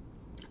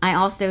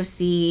also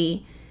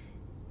see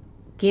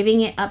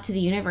giving it up to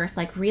the universe,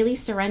 like really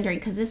surrendering,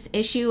 because this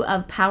issue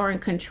of power and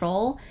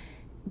control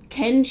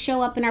can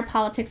show up in our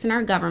politics and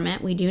our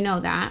government. We do know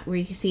that.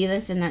 We see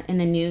this in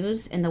the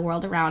news, in the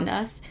world around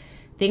us.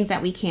 Things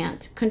that we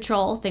can't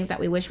control, things that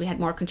we wish we had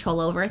more control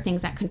over,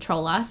 things that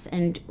control us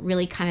and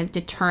really kind of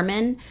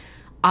determine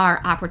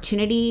our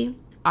opportunity,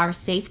 our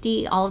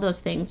safety, all of those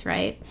things,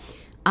 right?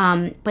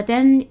 But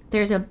then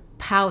there's the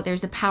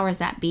powers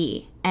that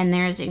be, and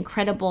there's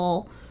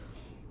incredible,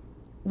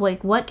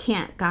 like, what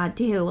can't God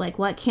do? Like,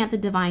 what can't the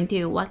divine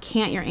do? What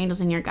can't your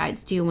angels and your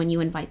guides do when you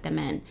invite them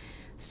in?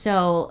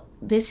 So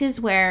this is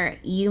where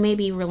you may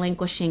be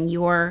relinquishing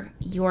your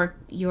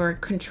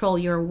control,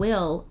 your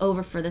will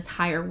over for this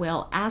higher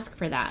will. Ask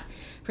for that.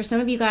 For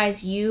some of you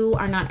guys, you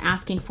are not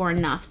asking for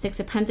enough. 6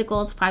 of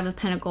Pentacles, 5 of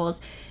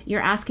Pentacles. You're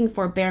asking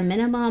for bare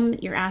minimum.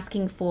 You're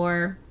asking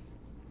for,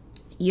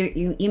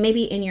 you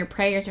maybe in your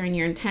prayers or in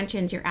your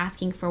intentions, you're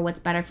asking for what's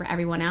better for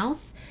everyone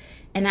else.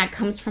 And that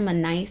comes from a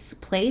nice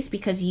place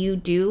because you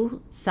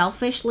do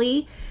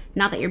selfishly,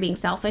 not that you're being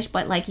selfish,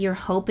 but like you're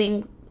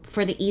hoping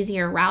for the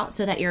easier route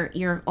so that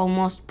you're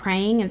almost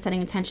praying and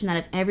setting intention that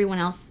if everyone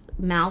else's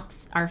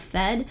mouths are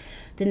fed,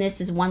 then this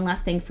is one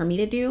less thing for me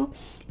to do.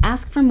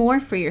 Ask for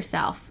more for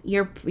yourself.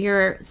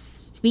 You're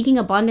speaking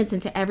abundance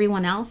into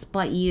everyone else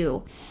but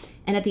you.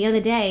 And at the end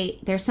of the day,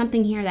 there's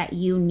something here that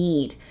you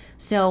need.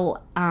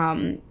 So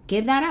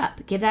give that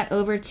up. Give that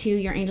over to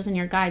your angels and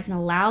your guides and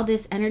allow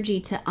this energy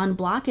to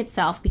unblock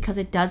itself because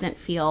it doesn't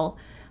feel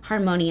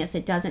harmonious.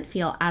 It doesn't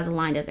feel as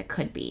aligned as it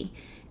could be.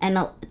 And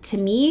to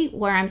me,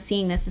 where I'm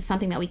seeing this is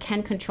something that we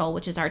can control,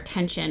 which is our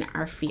tension,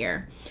 our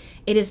fear.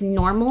 It is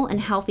normal and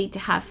healthy to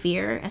have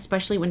fear,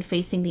 especially when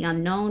facing the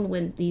unknown,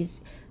 when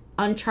these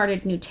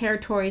uncharted new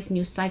territories,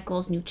 new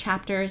cycles, new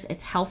chapters.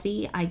 It's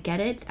healthy. I get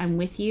it. I'm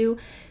with you.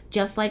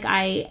 Just like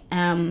I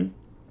am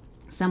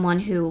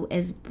someone who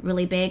is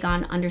really big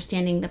on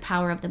understanding the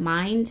power of the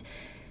mind.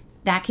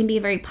 That can be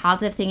a very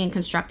positive thing and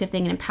constructive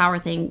thing and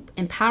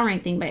empowering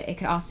thing, but it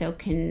could also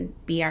can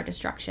be our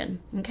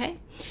destruction. Okay.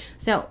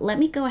 So let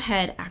me go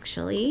ahead.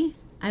 Actually,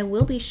 I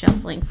will be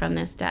shuffling from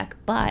this deck,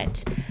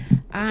 but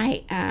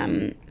I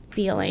am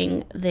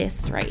feeling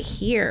this right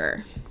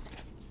here.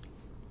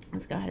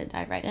 Let's go ahead and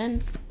dive right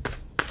in.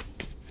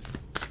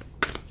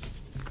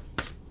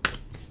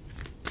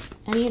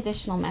 Any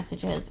additional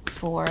messages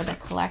for the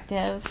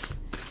collective?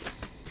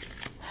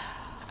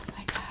 Oh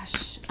my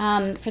gosh.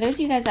 For those of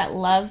you guys that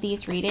love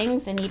these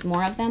readings and need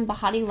more of them,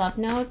 Behati Love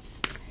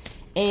Notes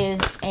is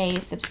a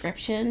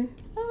subscription.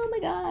 Oh my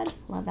God.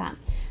 Love that.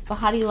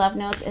 Behati Love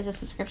Notes is a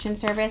subscription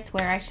service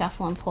where I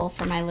shuffle and pull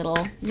for my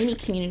little mini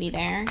community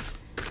there.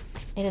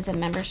 It is a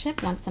membership,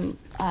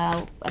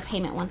 a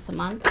payment once a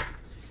month.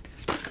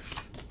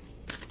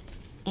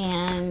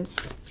 And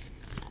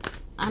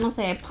I don't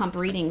say I pump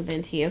readings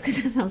into you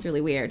because that sounds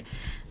really weird,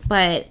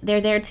 but they're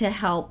there to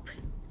help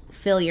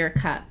fill your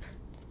cup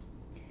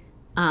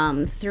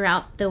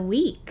throughout the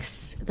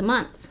weeks, the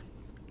month.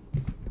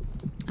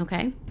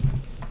 Okay.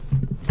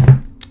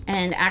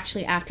 And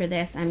actually after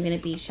this, I'm going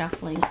to be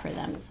shuffling for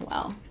them as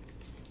well.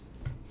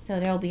 So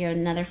there will be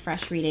another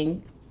fresh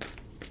reading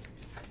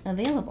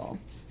available.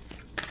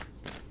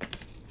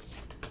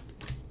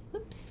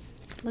 Oops.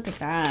 Look at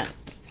that.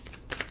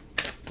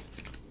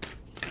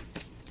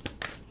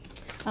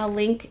 I'll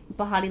link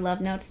Behati Love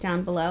Notes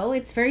down below.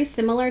 It's very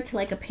similar to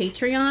like a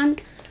Patreon,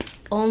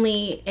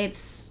 only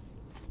it's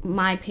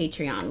my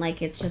Patreon.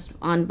 Like it's just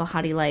on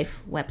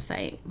BehatiLife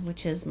website,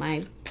 which is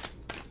my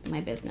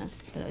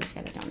business, for those of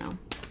you that don't know.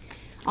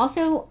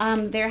 Also,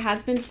 there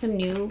has been some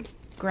new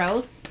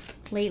growth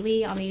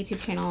lately on the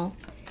YouTube channel.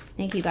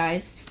 Thank you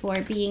guys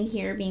for being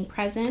here, being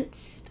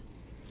present,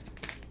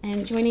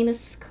 and joining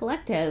this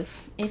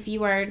collective. If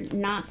you are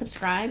not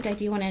subscribed, I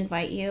do want to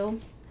invite you.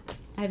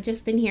 I've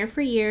just been here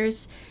for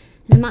years,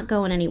 and I'm not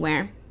going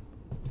anywhere.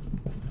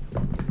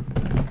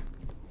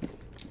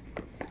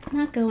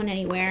 Not going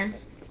anywhere.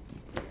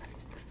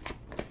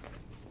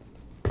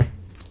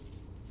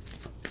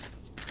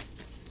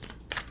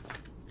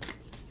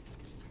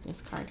 This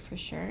card for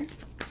sure.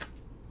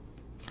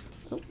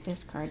 Oh,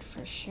 this card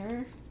for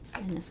sure.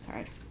 And this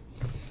card.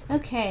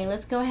 Okay,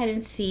 let's go ahead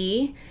and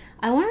see.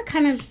 I want to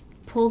kind of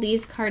pull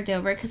these cards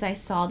over because I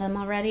saw them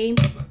already.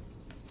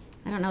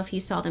 I don't know if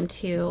you saw them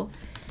too.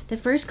 The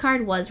first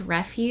card was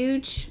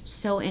Refuge,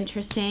 so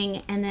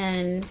interesting. And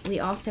then we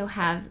also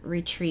have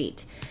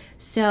Retreat.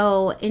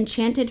 So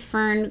Enchanted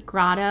Fern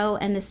Grotto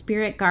and the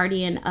Spirit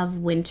Guardian of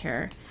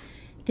Winter.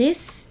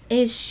 This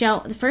is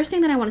the first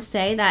thing I want to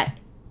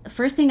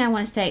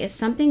say is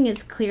something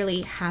is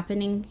clearly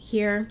happening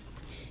here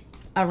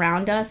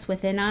around us,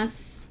 within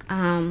us.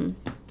 When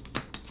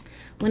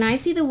I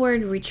see the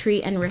word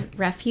retreat and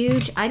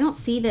refuge, I don't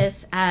see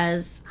this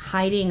as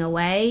hiding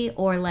away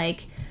or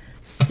like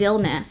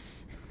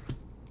stillness.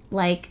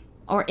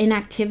 Or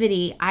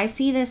inactivity. I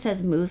see this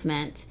as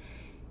movement.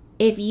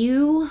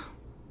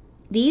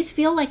 These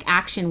feel like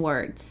action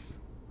words,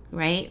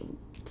 right?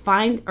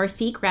 Find or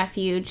seek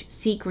refuge,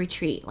 seek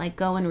retreat, like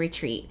go and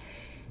retreat.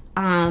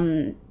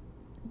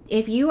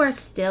 If you are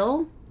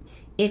still,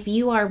 if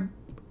you are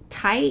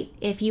tight,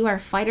 if you are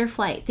fight or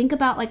flight, think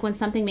about like when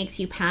something makes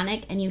you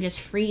panic and you just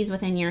freeze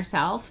within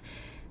yourself,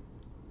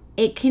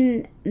 it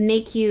can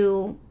make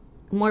you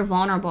more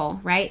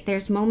vulnerable, right?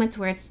 There's moments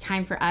where it's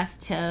time for us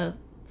to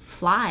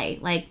fly,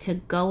 like to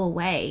go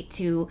away,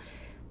 to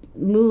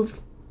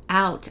move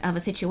out of a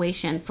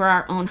situation for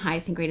our own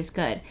highest and greatest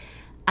good.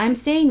 I'm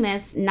saying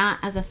this not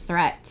as a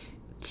threat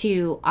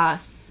to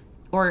us,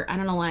 or I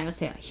don't know what I would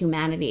say,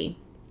 humanity,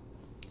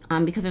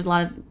 because there's a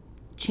lot of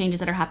changes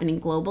that are happening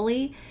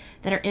globally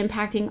that are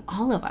impacting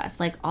all of us,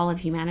 like all of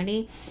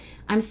humanity.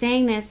 I'm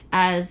saying this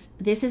as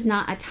this is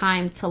not a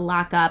time to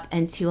lock up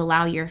and to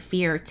allow your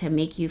fear to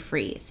make you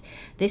freeze.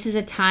 This is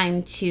a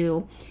time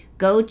to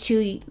go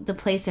to the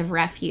place of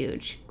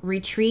refuge,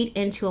 retreat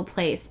into a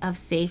place of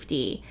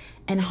safety,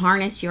 and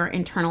harness your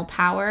internal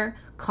power,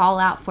 call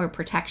out for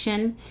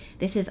protection.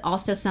 This is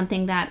also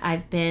something that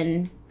I've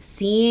been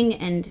seeing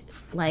and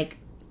like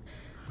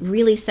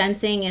really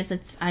sensing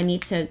is I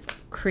need to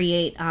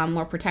create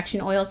more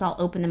protection oils. I'll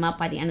open them up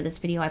by the end of this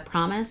video, I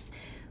promise.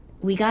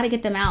 We got to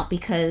get them out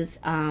because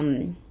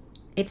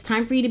it's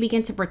time for you to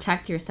begin to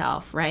protect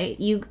yourself, right?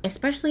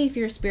 Especially if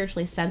you're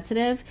spiritually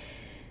sensitive.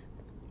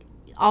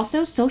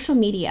 Also, social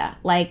media.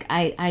 Like,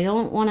 I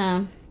don't want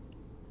to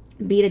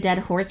beat a dead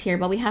horse here,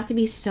 but we have to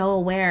be so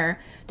aware.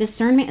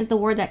 Discernment is the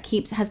word that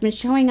has been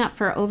showing up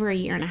for over a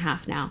year and a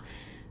half now.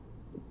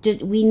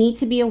 We need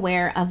to be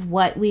aware of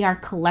what we are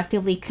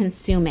collectively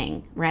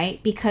consuming,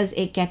 right? Because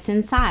it gets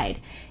inside.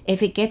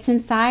 If it gets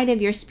inside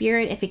of your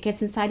spirit, if it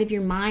gets inside of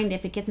your mind,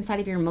 if it gets inside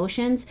of your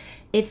emotions,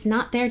 it's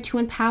not there to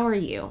empower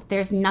you.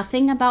 There's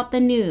nothing about the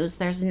news.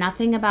 There's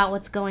nothing about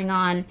what's going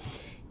on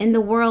in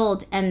the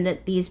world and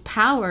that these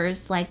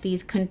powers, like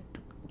these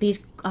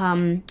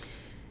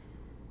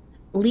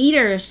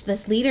leaders,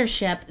 this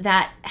leadership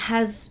that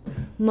has,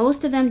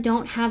 most of them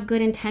don't have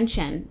good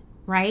intention,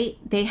 right?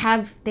 They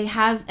have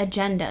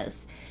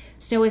agendas.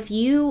 So if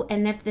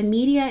the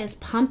media is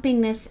pumping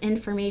this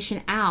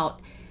information out,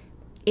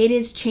 it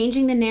is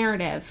changing the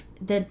narrative.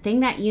 The thing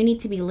that you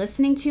need to be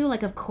listening to,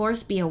 like, of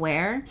course, be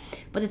aware,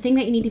 but the thing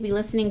that you need to be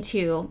listening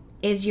to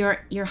is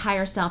your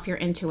higher self, your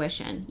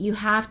intuition. You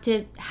have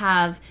to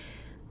have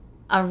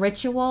a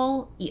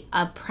ritual,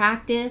 a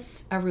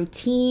practice, a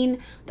routine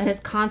that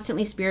is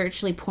constantly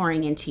spiritually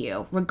pouring into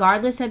you.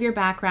 Regardless of your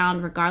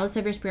background, regardless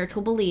of your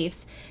spiritual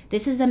beliefs,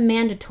 this is a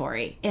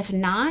mandatory. If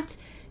not,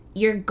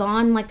 you're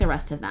gone like the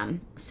rest of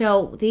them.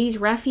 So these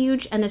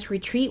refuge and this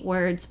retreat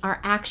words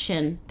are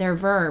action. They're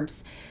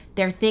verbs.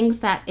 They're things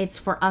that it's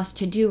for us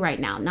to do right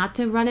now. Not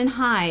to run and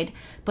hide,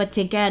 but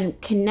to, again,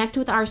 connect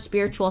with our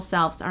spiritual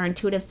selves, our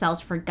intuitive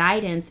selves for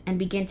guidance and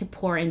begin to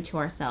pour into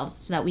ourselves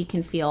so that we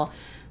can feel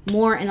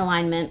more in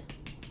alignment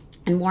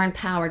and more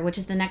empowered, which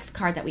is the next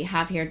card that we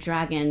have here,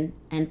 Dragon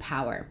and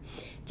Power.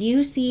 Do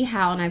you see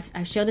how, and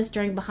I showed this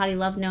during Behati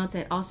Love Notes,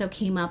 it also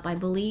came up, I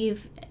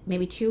believe,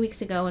 maybe 2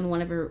 weeks ago in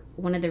one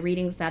of the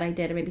readings that I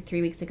did, or maybe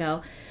 3 weeks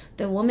ago.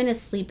 The woman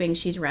is sleeping,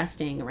 she's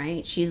resting,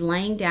 right? She's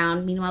laying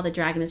down, meanwhile the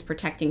dragon is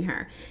protecting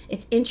her.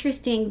 It's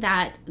interesting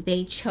that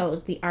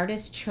the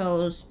artist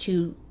chose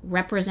to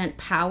represent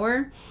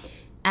power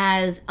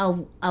as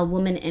a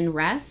woman in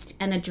rest,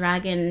 and the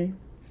dragon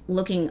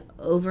looking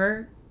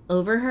over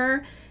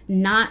her,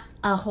 not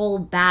a whole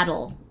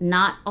battle,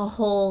 not a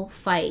whole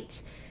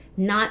fight,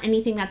 not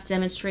anything that's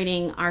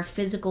demonstrating our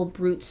physical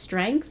brute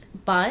strength,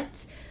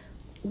 but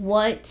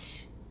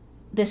what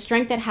the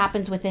strength that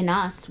happens within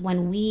us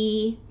when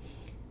we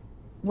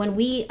I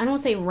don't want to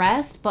say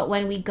rest, but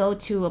when we go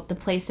to the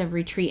place of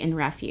retreat and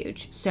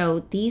refuge. So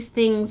these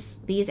things,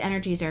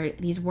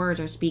 these words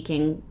are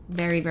speaking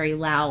very, very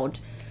loud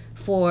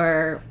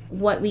for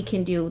what we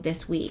can do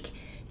this week.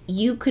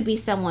 You could be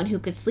someone who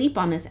could sleep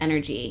on this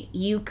energy.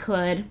 You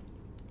could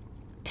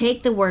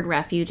take the word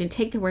refuge and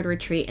take the word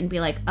retreat and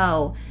be like,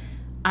 oh,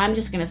 I'm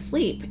just going to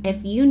sleep.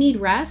 If you need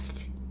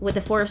rest, with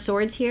the Four of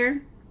Swords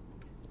here,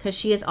 because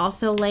she is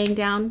also laying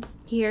down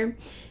here,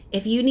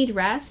 if you need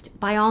rest,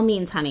 by all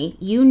means, honey,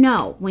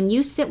 when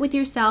you sit with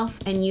yourself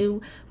and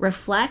you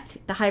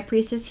reflect, the High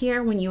Priestess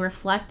here, when you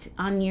reflect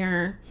on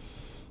your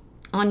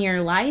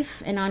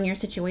life and on your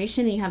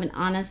situation, and you have an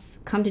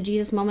honest come to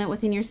Jesus moment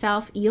within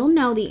yourself, you'll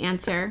know the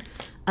answer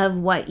of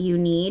what you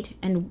need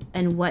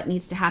and what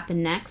needs to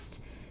happen next,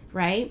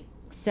 right?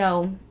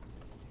 So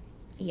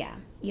yeah,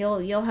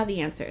 you'll have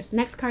the answers.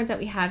 Next cards that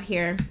we have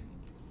here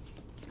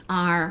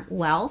are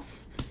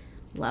Wealth.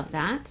 Love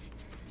that.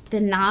 The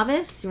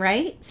Novice,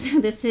 right? So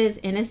this is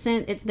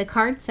innocent. The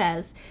card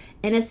says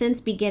innocence,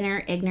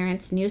 beginner,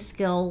 ignorance, new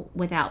skill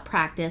without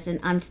practice, and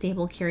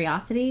unstable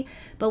curiosity.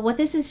 But what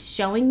this is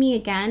showing me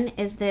again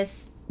is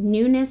this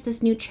newness,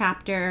 this new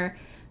chapter,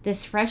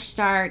 this fresh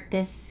start,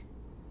 this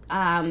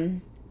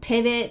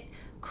pivot,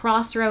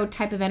 crossroad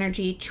type of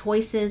energy,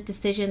 choices,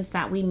 decisions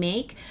that we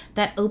make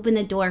that open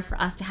the door for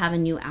us to have a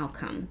new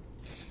outcome.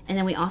 And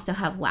then we also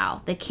have,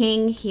 wow, the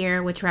King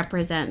here, which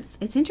represents,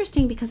 it's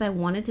interesting because I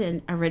wanted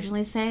to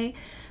originally say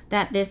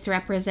that this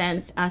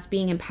represents us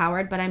being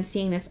empowered, but I'm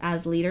seeing this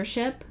as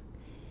leadership.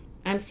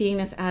 I'm seeing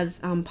this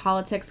as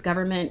politics,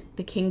 government,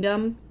 the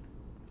kingdom,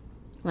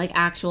 like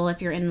actual,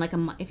 if you're in like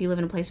if you live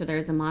in a place where there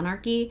is a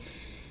monarchy,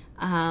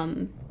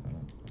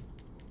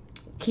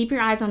 keep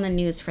your eyes on the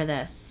news for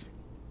this.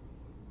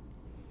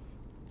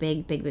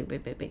 Big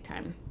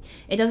time.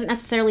 It doesn't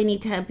necessarily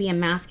need to be a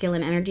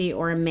masculine energy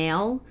or a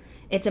male.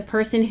 It's a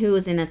person who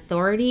is in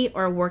authority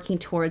or working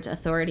towards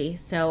authority.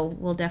 So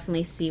we'll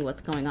definitely see what's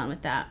going on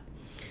with that.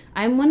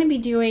 I'm going to be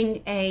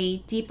doing a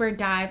deeper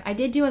dive. I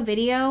did do a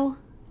video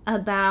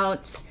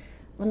about,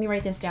 let me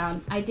write this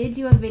down. I did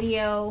do a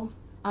video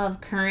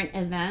of current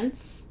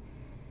events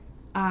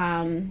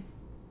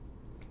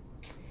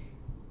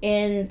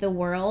in the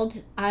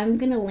world. I'm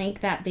going to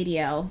link that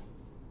video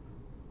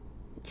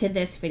to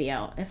this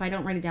video. If I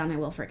don't write it down, I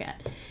will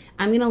forget.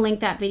 I'm going to link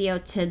that video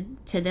to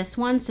this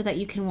one so that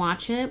you can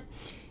watch it.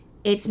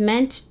 it's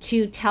meant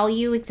to tell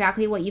you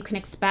exactly what you can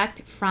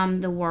expect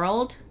from the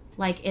world,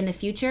 like in the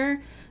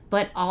future,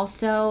 but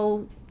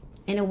also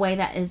in a way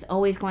that is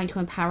always going to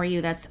empower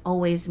you. That's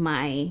always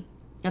my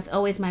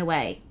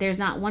way. There's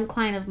not one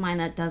client of mine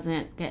that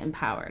doesn't get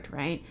empowered,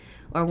 right?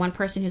 Or one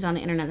person who's on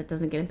the internet that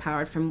doesn't get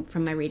empowered from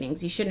my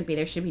readings. You shouldn't be.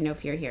 There should be no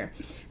fear here.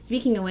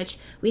 Speaking of which,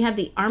 we have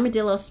the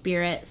armadillo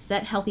spirit,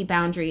 set healthy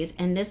boundaries,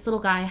 and this little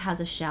guy has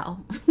a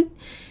shell.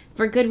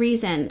 For good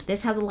reason.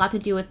 This has a lot to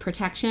do with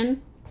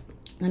protection.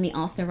 Let me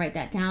also write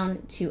that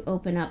down to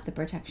open up the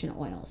protection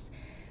oils.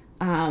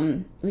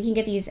 We can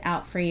get these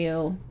out for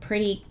you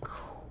pretty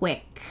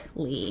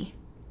quickly.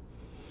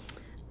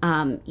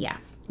 Yeah,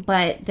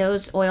 but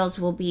those oils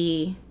will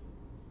be,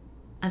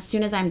 as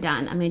soon as I'm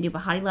done, I'm going to do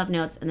Behati Love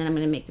notes, and then I'm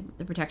going to make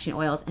the protection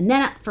oils. And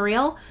then, for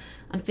real,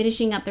 I'm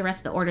finishing up the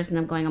rest of the orders, and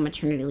I'm going on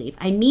maternity leave.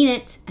 I mean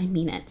it. I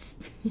mean it.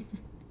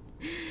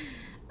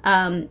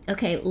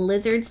 Okay,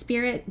 lizard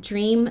spirit,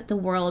 dream the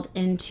world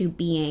into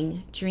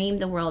being. Dream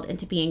the world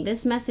into being.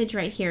 This message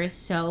right here is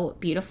so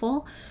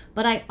beautiful,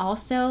 but I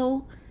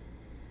also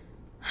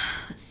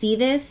see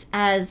this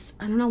as,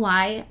 I don't know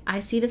why, I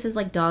see this as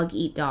like dog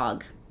eat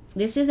dog.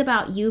 This is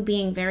about you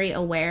being very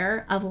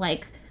aware of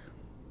like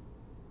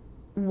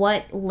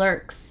what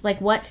lurks,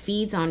 like what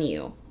feeds on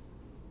you.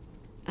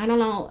 I don't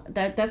know,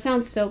 that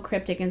sounds so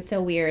cryptic and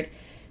so weird.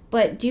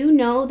 But do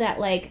know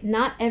that like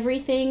not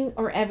everything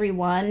or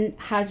everyone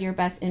has your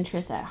best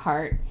interests at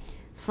heart,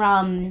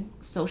 from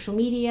social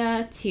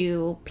media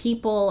to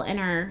people in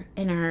our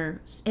inner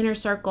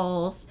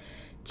circles,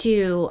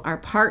 to our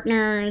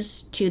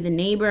partners, to the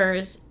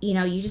neighbors. You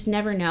know, you just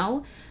never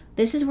know.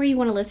 This is where you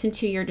want to listen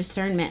to your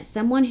discernment.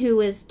 Someone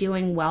who is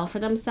doing well for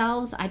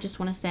themselves, I just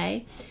want to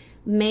say,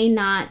 may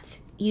not,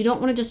 you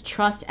don't want to just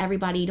trust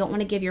everybody. You don't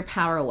want to give your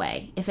power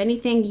away. If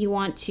anything, you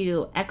want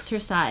to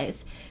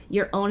exercise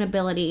your own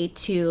ability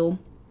to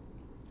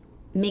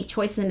make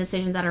choices and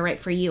decisions that are right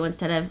for you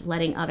instead of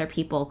letting other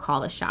people call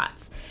the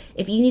shots.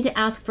 If you need to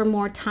ask for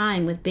more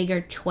time with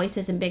bigger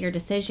choices and bigger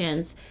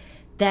decisions,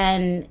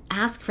 then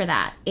ask for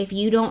that. If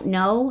you don't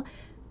know,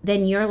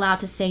 then you're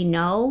allowed to say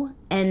no,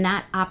 and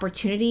that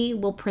opportunity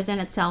will present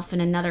itself in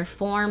another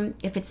form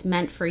if it's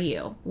meant for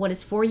you. What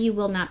is for you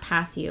will not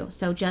pass you.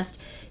 So just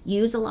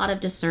use a lot of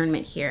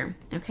discernment here,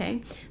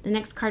 okay? The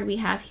next card we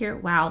have here,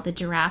 wow, the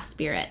giraffe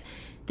spirit.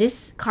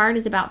 This card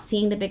is about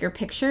seeing the bigger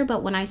picture,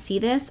 but when I see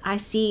this, I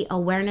see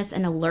awareness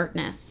and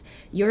alertness.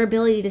 Your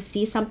ability to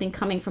see something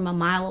coming from a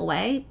mile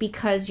away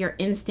because your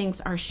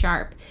instincts are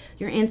sharp.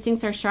 Your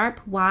instincts are sharp.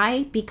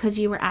 Why? Because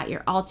you were at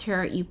your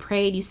altar, you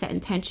prayed, you set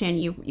intention,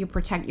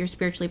 you're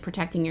spiritually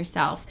protecting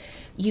yourself.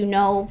 You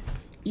know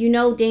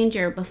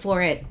danger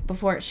before it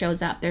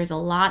shows up. There's a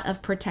lot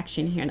of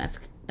protection here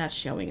that's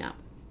showing up.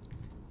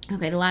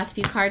 Okay, the last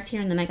few cards here,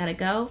 and then I gotta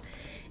go,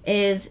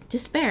 is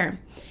despair.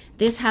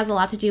 This has a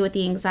lot to do with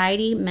the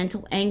anxiety,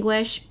 mental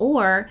anguish,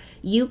 or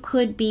you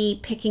could be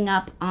picking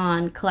up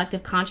on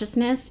collective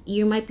consciousness.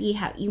 You might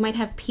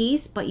have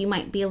peace, but you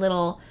might be a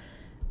little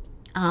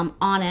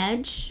on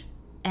edge,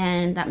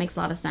 and that makes a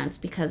lot of sense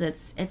because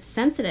it's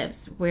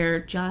sensitives.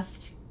 We're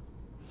just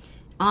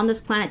on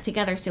this planet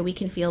together, so we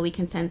can feel, we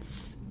can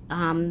sense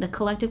the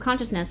collective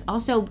consciousness.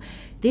 Also,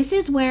 this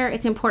is where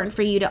it's important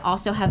for you to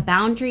also have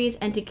boundaries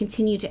and to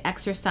continue to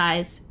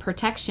exercise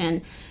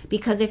protection,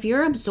 because if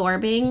you're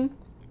absorbing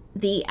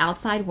the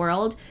outside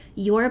world,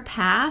 your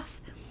path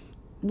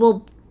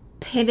will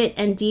pivot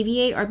and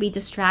deviate or be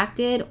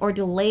distracted or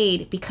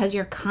delayed because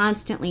you're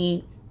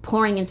constantly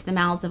pouring into the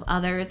mouths of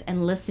others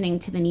and listening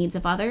to the needs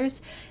of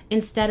others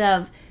instead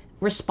of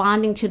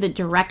responding to the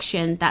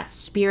direction that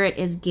spirit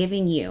is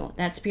giving you,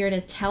 that spirit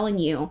is telling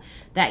you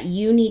that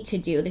you need to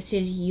do. This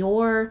is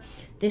your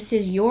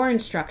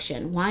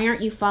instruction. Why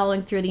aren't you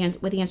following through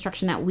with the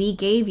instruction that we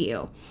gave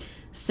you?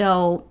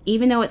 So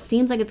even though it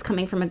seems like it's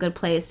coming from a good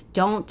place,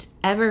 don't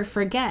ever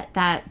forget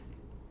that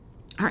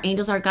our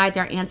angels, our guides,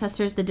 our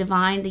ancestors, the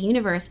divine, the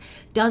universe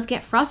does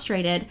get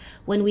frustrated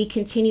when we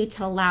continue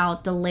to allow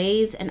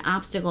delays and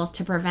obstacles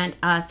to prevent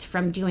us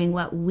from doing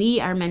what we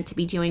are meant to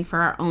be doing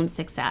for our own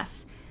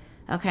success.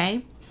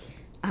 Okay?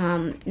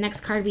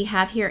 Next card we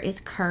have here is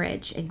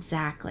courage.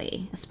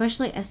 Exactly.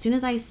 Especially as soon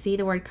as I see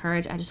the word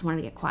courage, I just want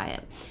to get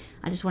quiet.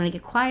 I want to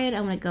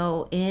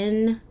go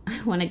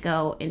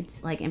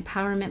into like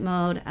empowerment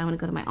mode. I want to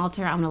go to my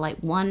altar. I want to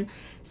light one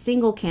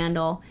single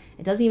candle.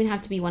 It doesn't even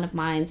have to be one of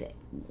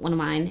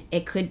mine.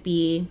 It could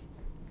be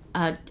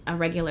a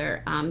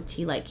regular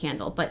tea light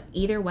candle. But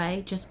either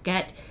way, just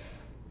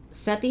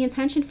set the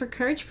intention for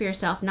courage for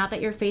yourself. Not that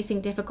you're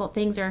facing difficult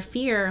things or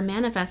fear or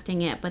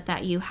manifesting it, but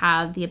that you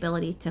have the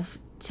ability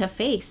to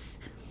face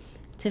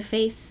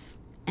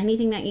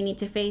anything that you need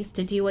to face,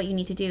 to do what you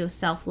need to do.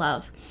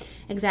 Self-love.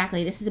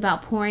 Exactly. This is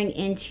about pouring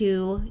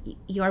into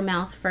your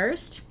mouth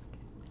first.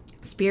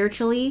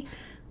 Spiritually,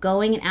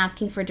 going and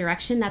asking for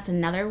direction. That's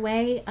another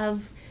way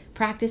of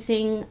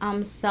practicing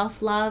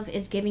self-love,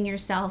 is giving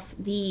yourself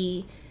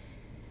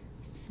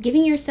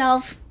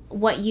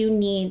what you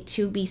need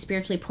to be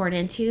spiritually poured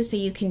into so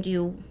you can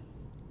do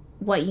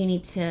what you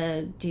need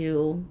to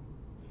do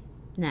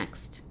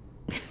next.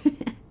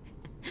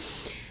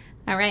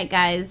 All right,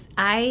 guys.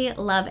 I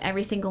love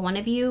every single one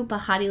of you.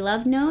 Behati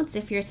Love Notes.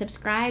 If you're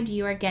subscribed,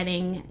 you are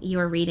getting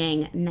your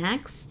reading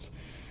next.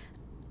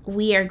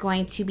 We are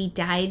going to be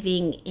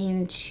diving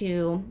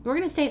into, we're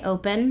going to stay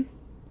open,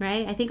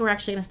 right? I think we're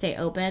actually going to stay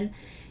open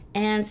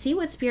and see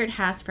what Spirit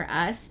has for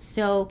us.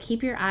 So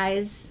keep your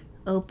eyes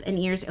open and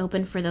ears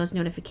open for those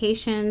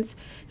notifications.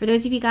 For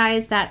those of you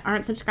guys that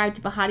aren't subscribed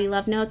to Behati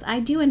Love Notes,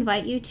 I do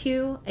invite you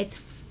to. It's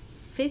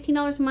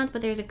 $15 a month,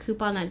 but there's a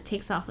coupon that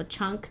takes off a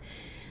chunk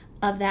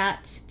of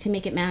that to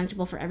make it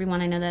manageable for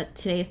everyone. I know that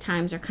today's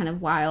times are kind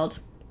of wild.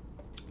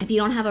 If you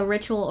don't have a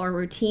ritual or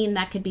routine,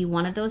 that could be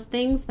one of those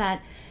things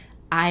that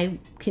I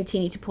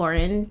continue to pour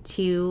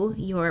into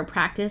your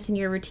practice and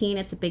your routine.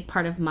 It's a big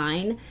part of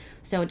mine,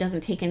 so it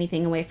doesn't take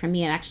anything away from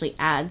me. It actually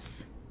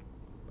adds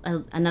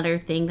another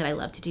thing that I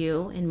love to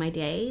do in my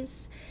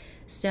days.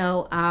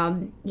 So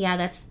yeah,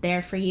 that's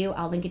there for you.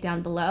 I'll link it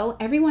down below.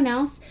 Everyone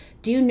else,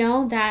 do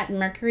know that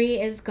Mercury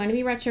is going to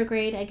be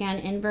retrograde again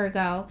in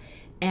Virgo,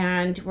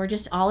 and we're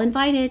just all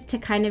invited to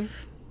kind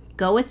of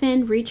go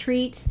within,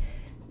 retreat,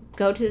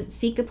 go to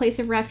seek a place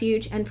of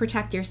refuge and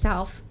protect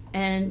yourself.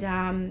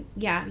 And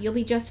yeah, you'll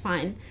be just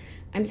fine.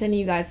 I'm sending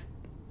you guys,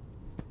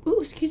 ooh,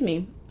 excuse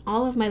me,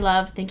 all of my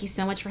love. Thank you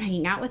so much for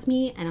hanging out with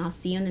me, and I'll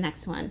see you in the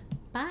next one.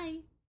 Bye.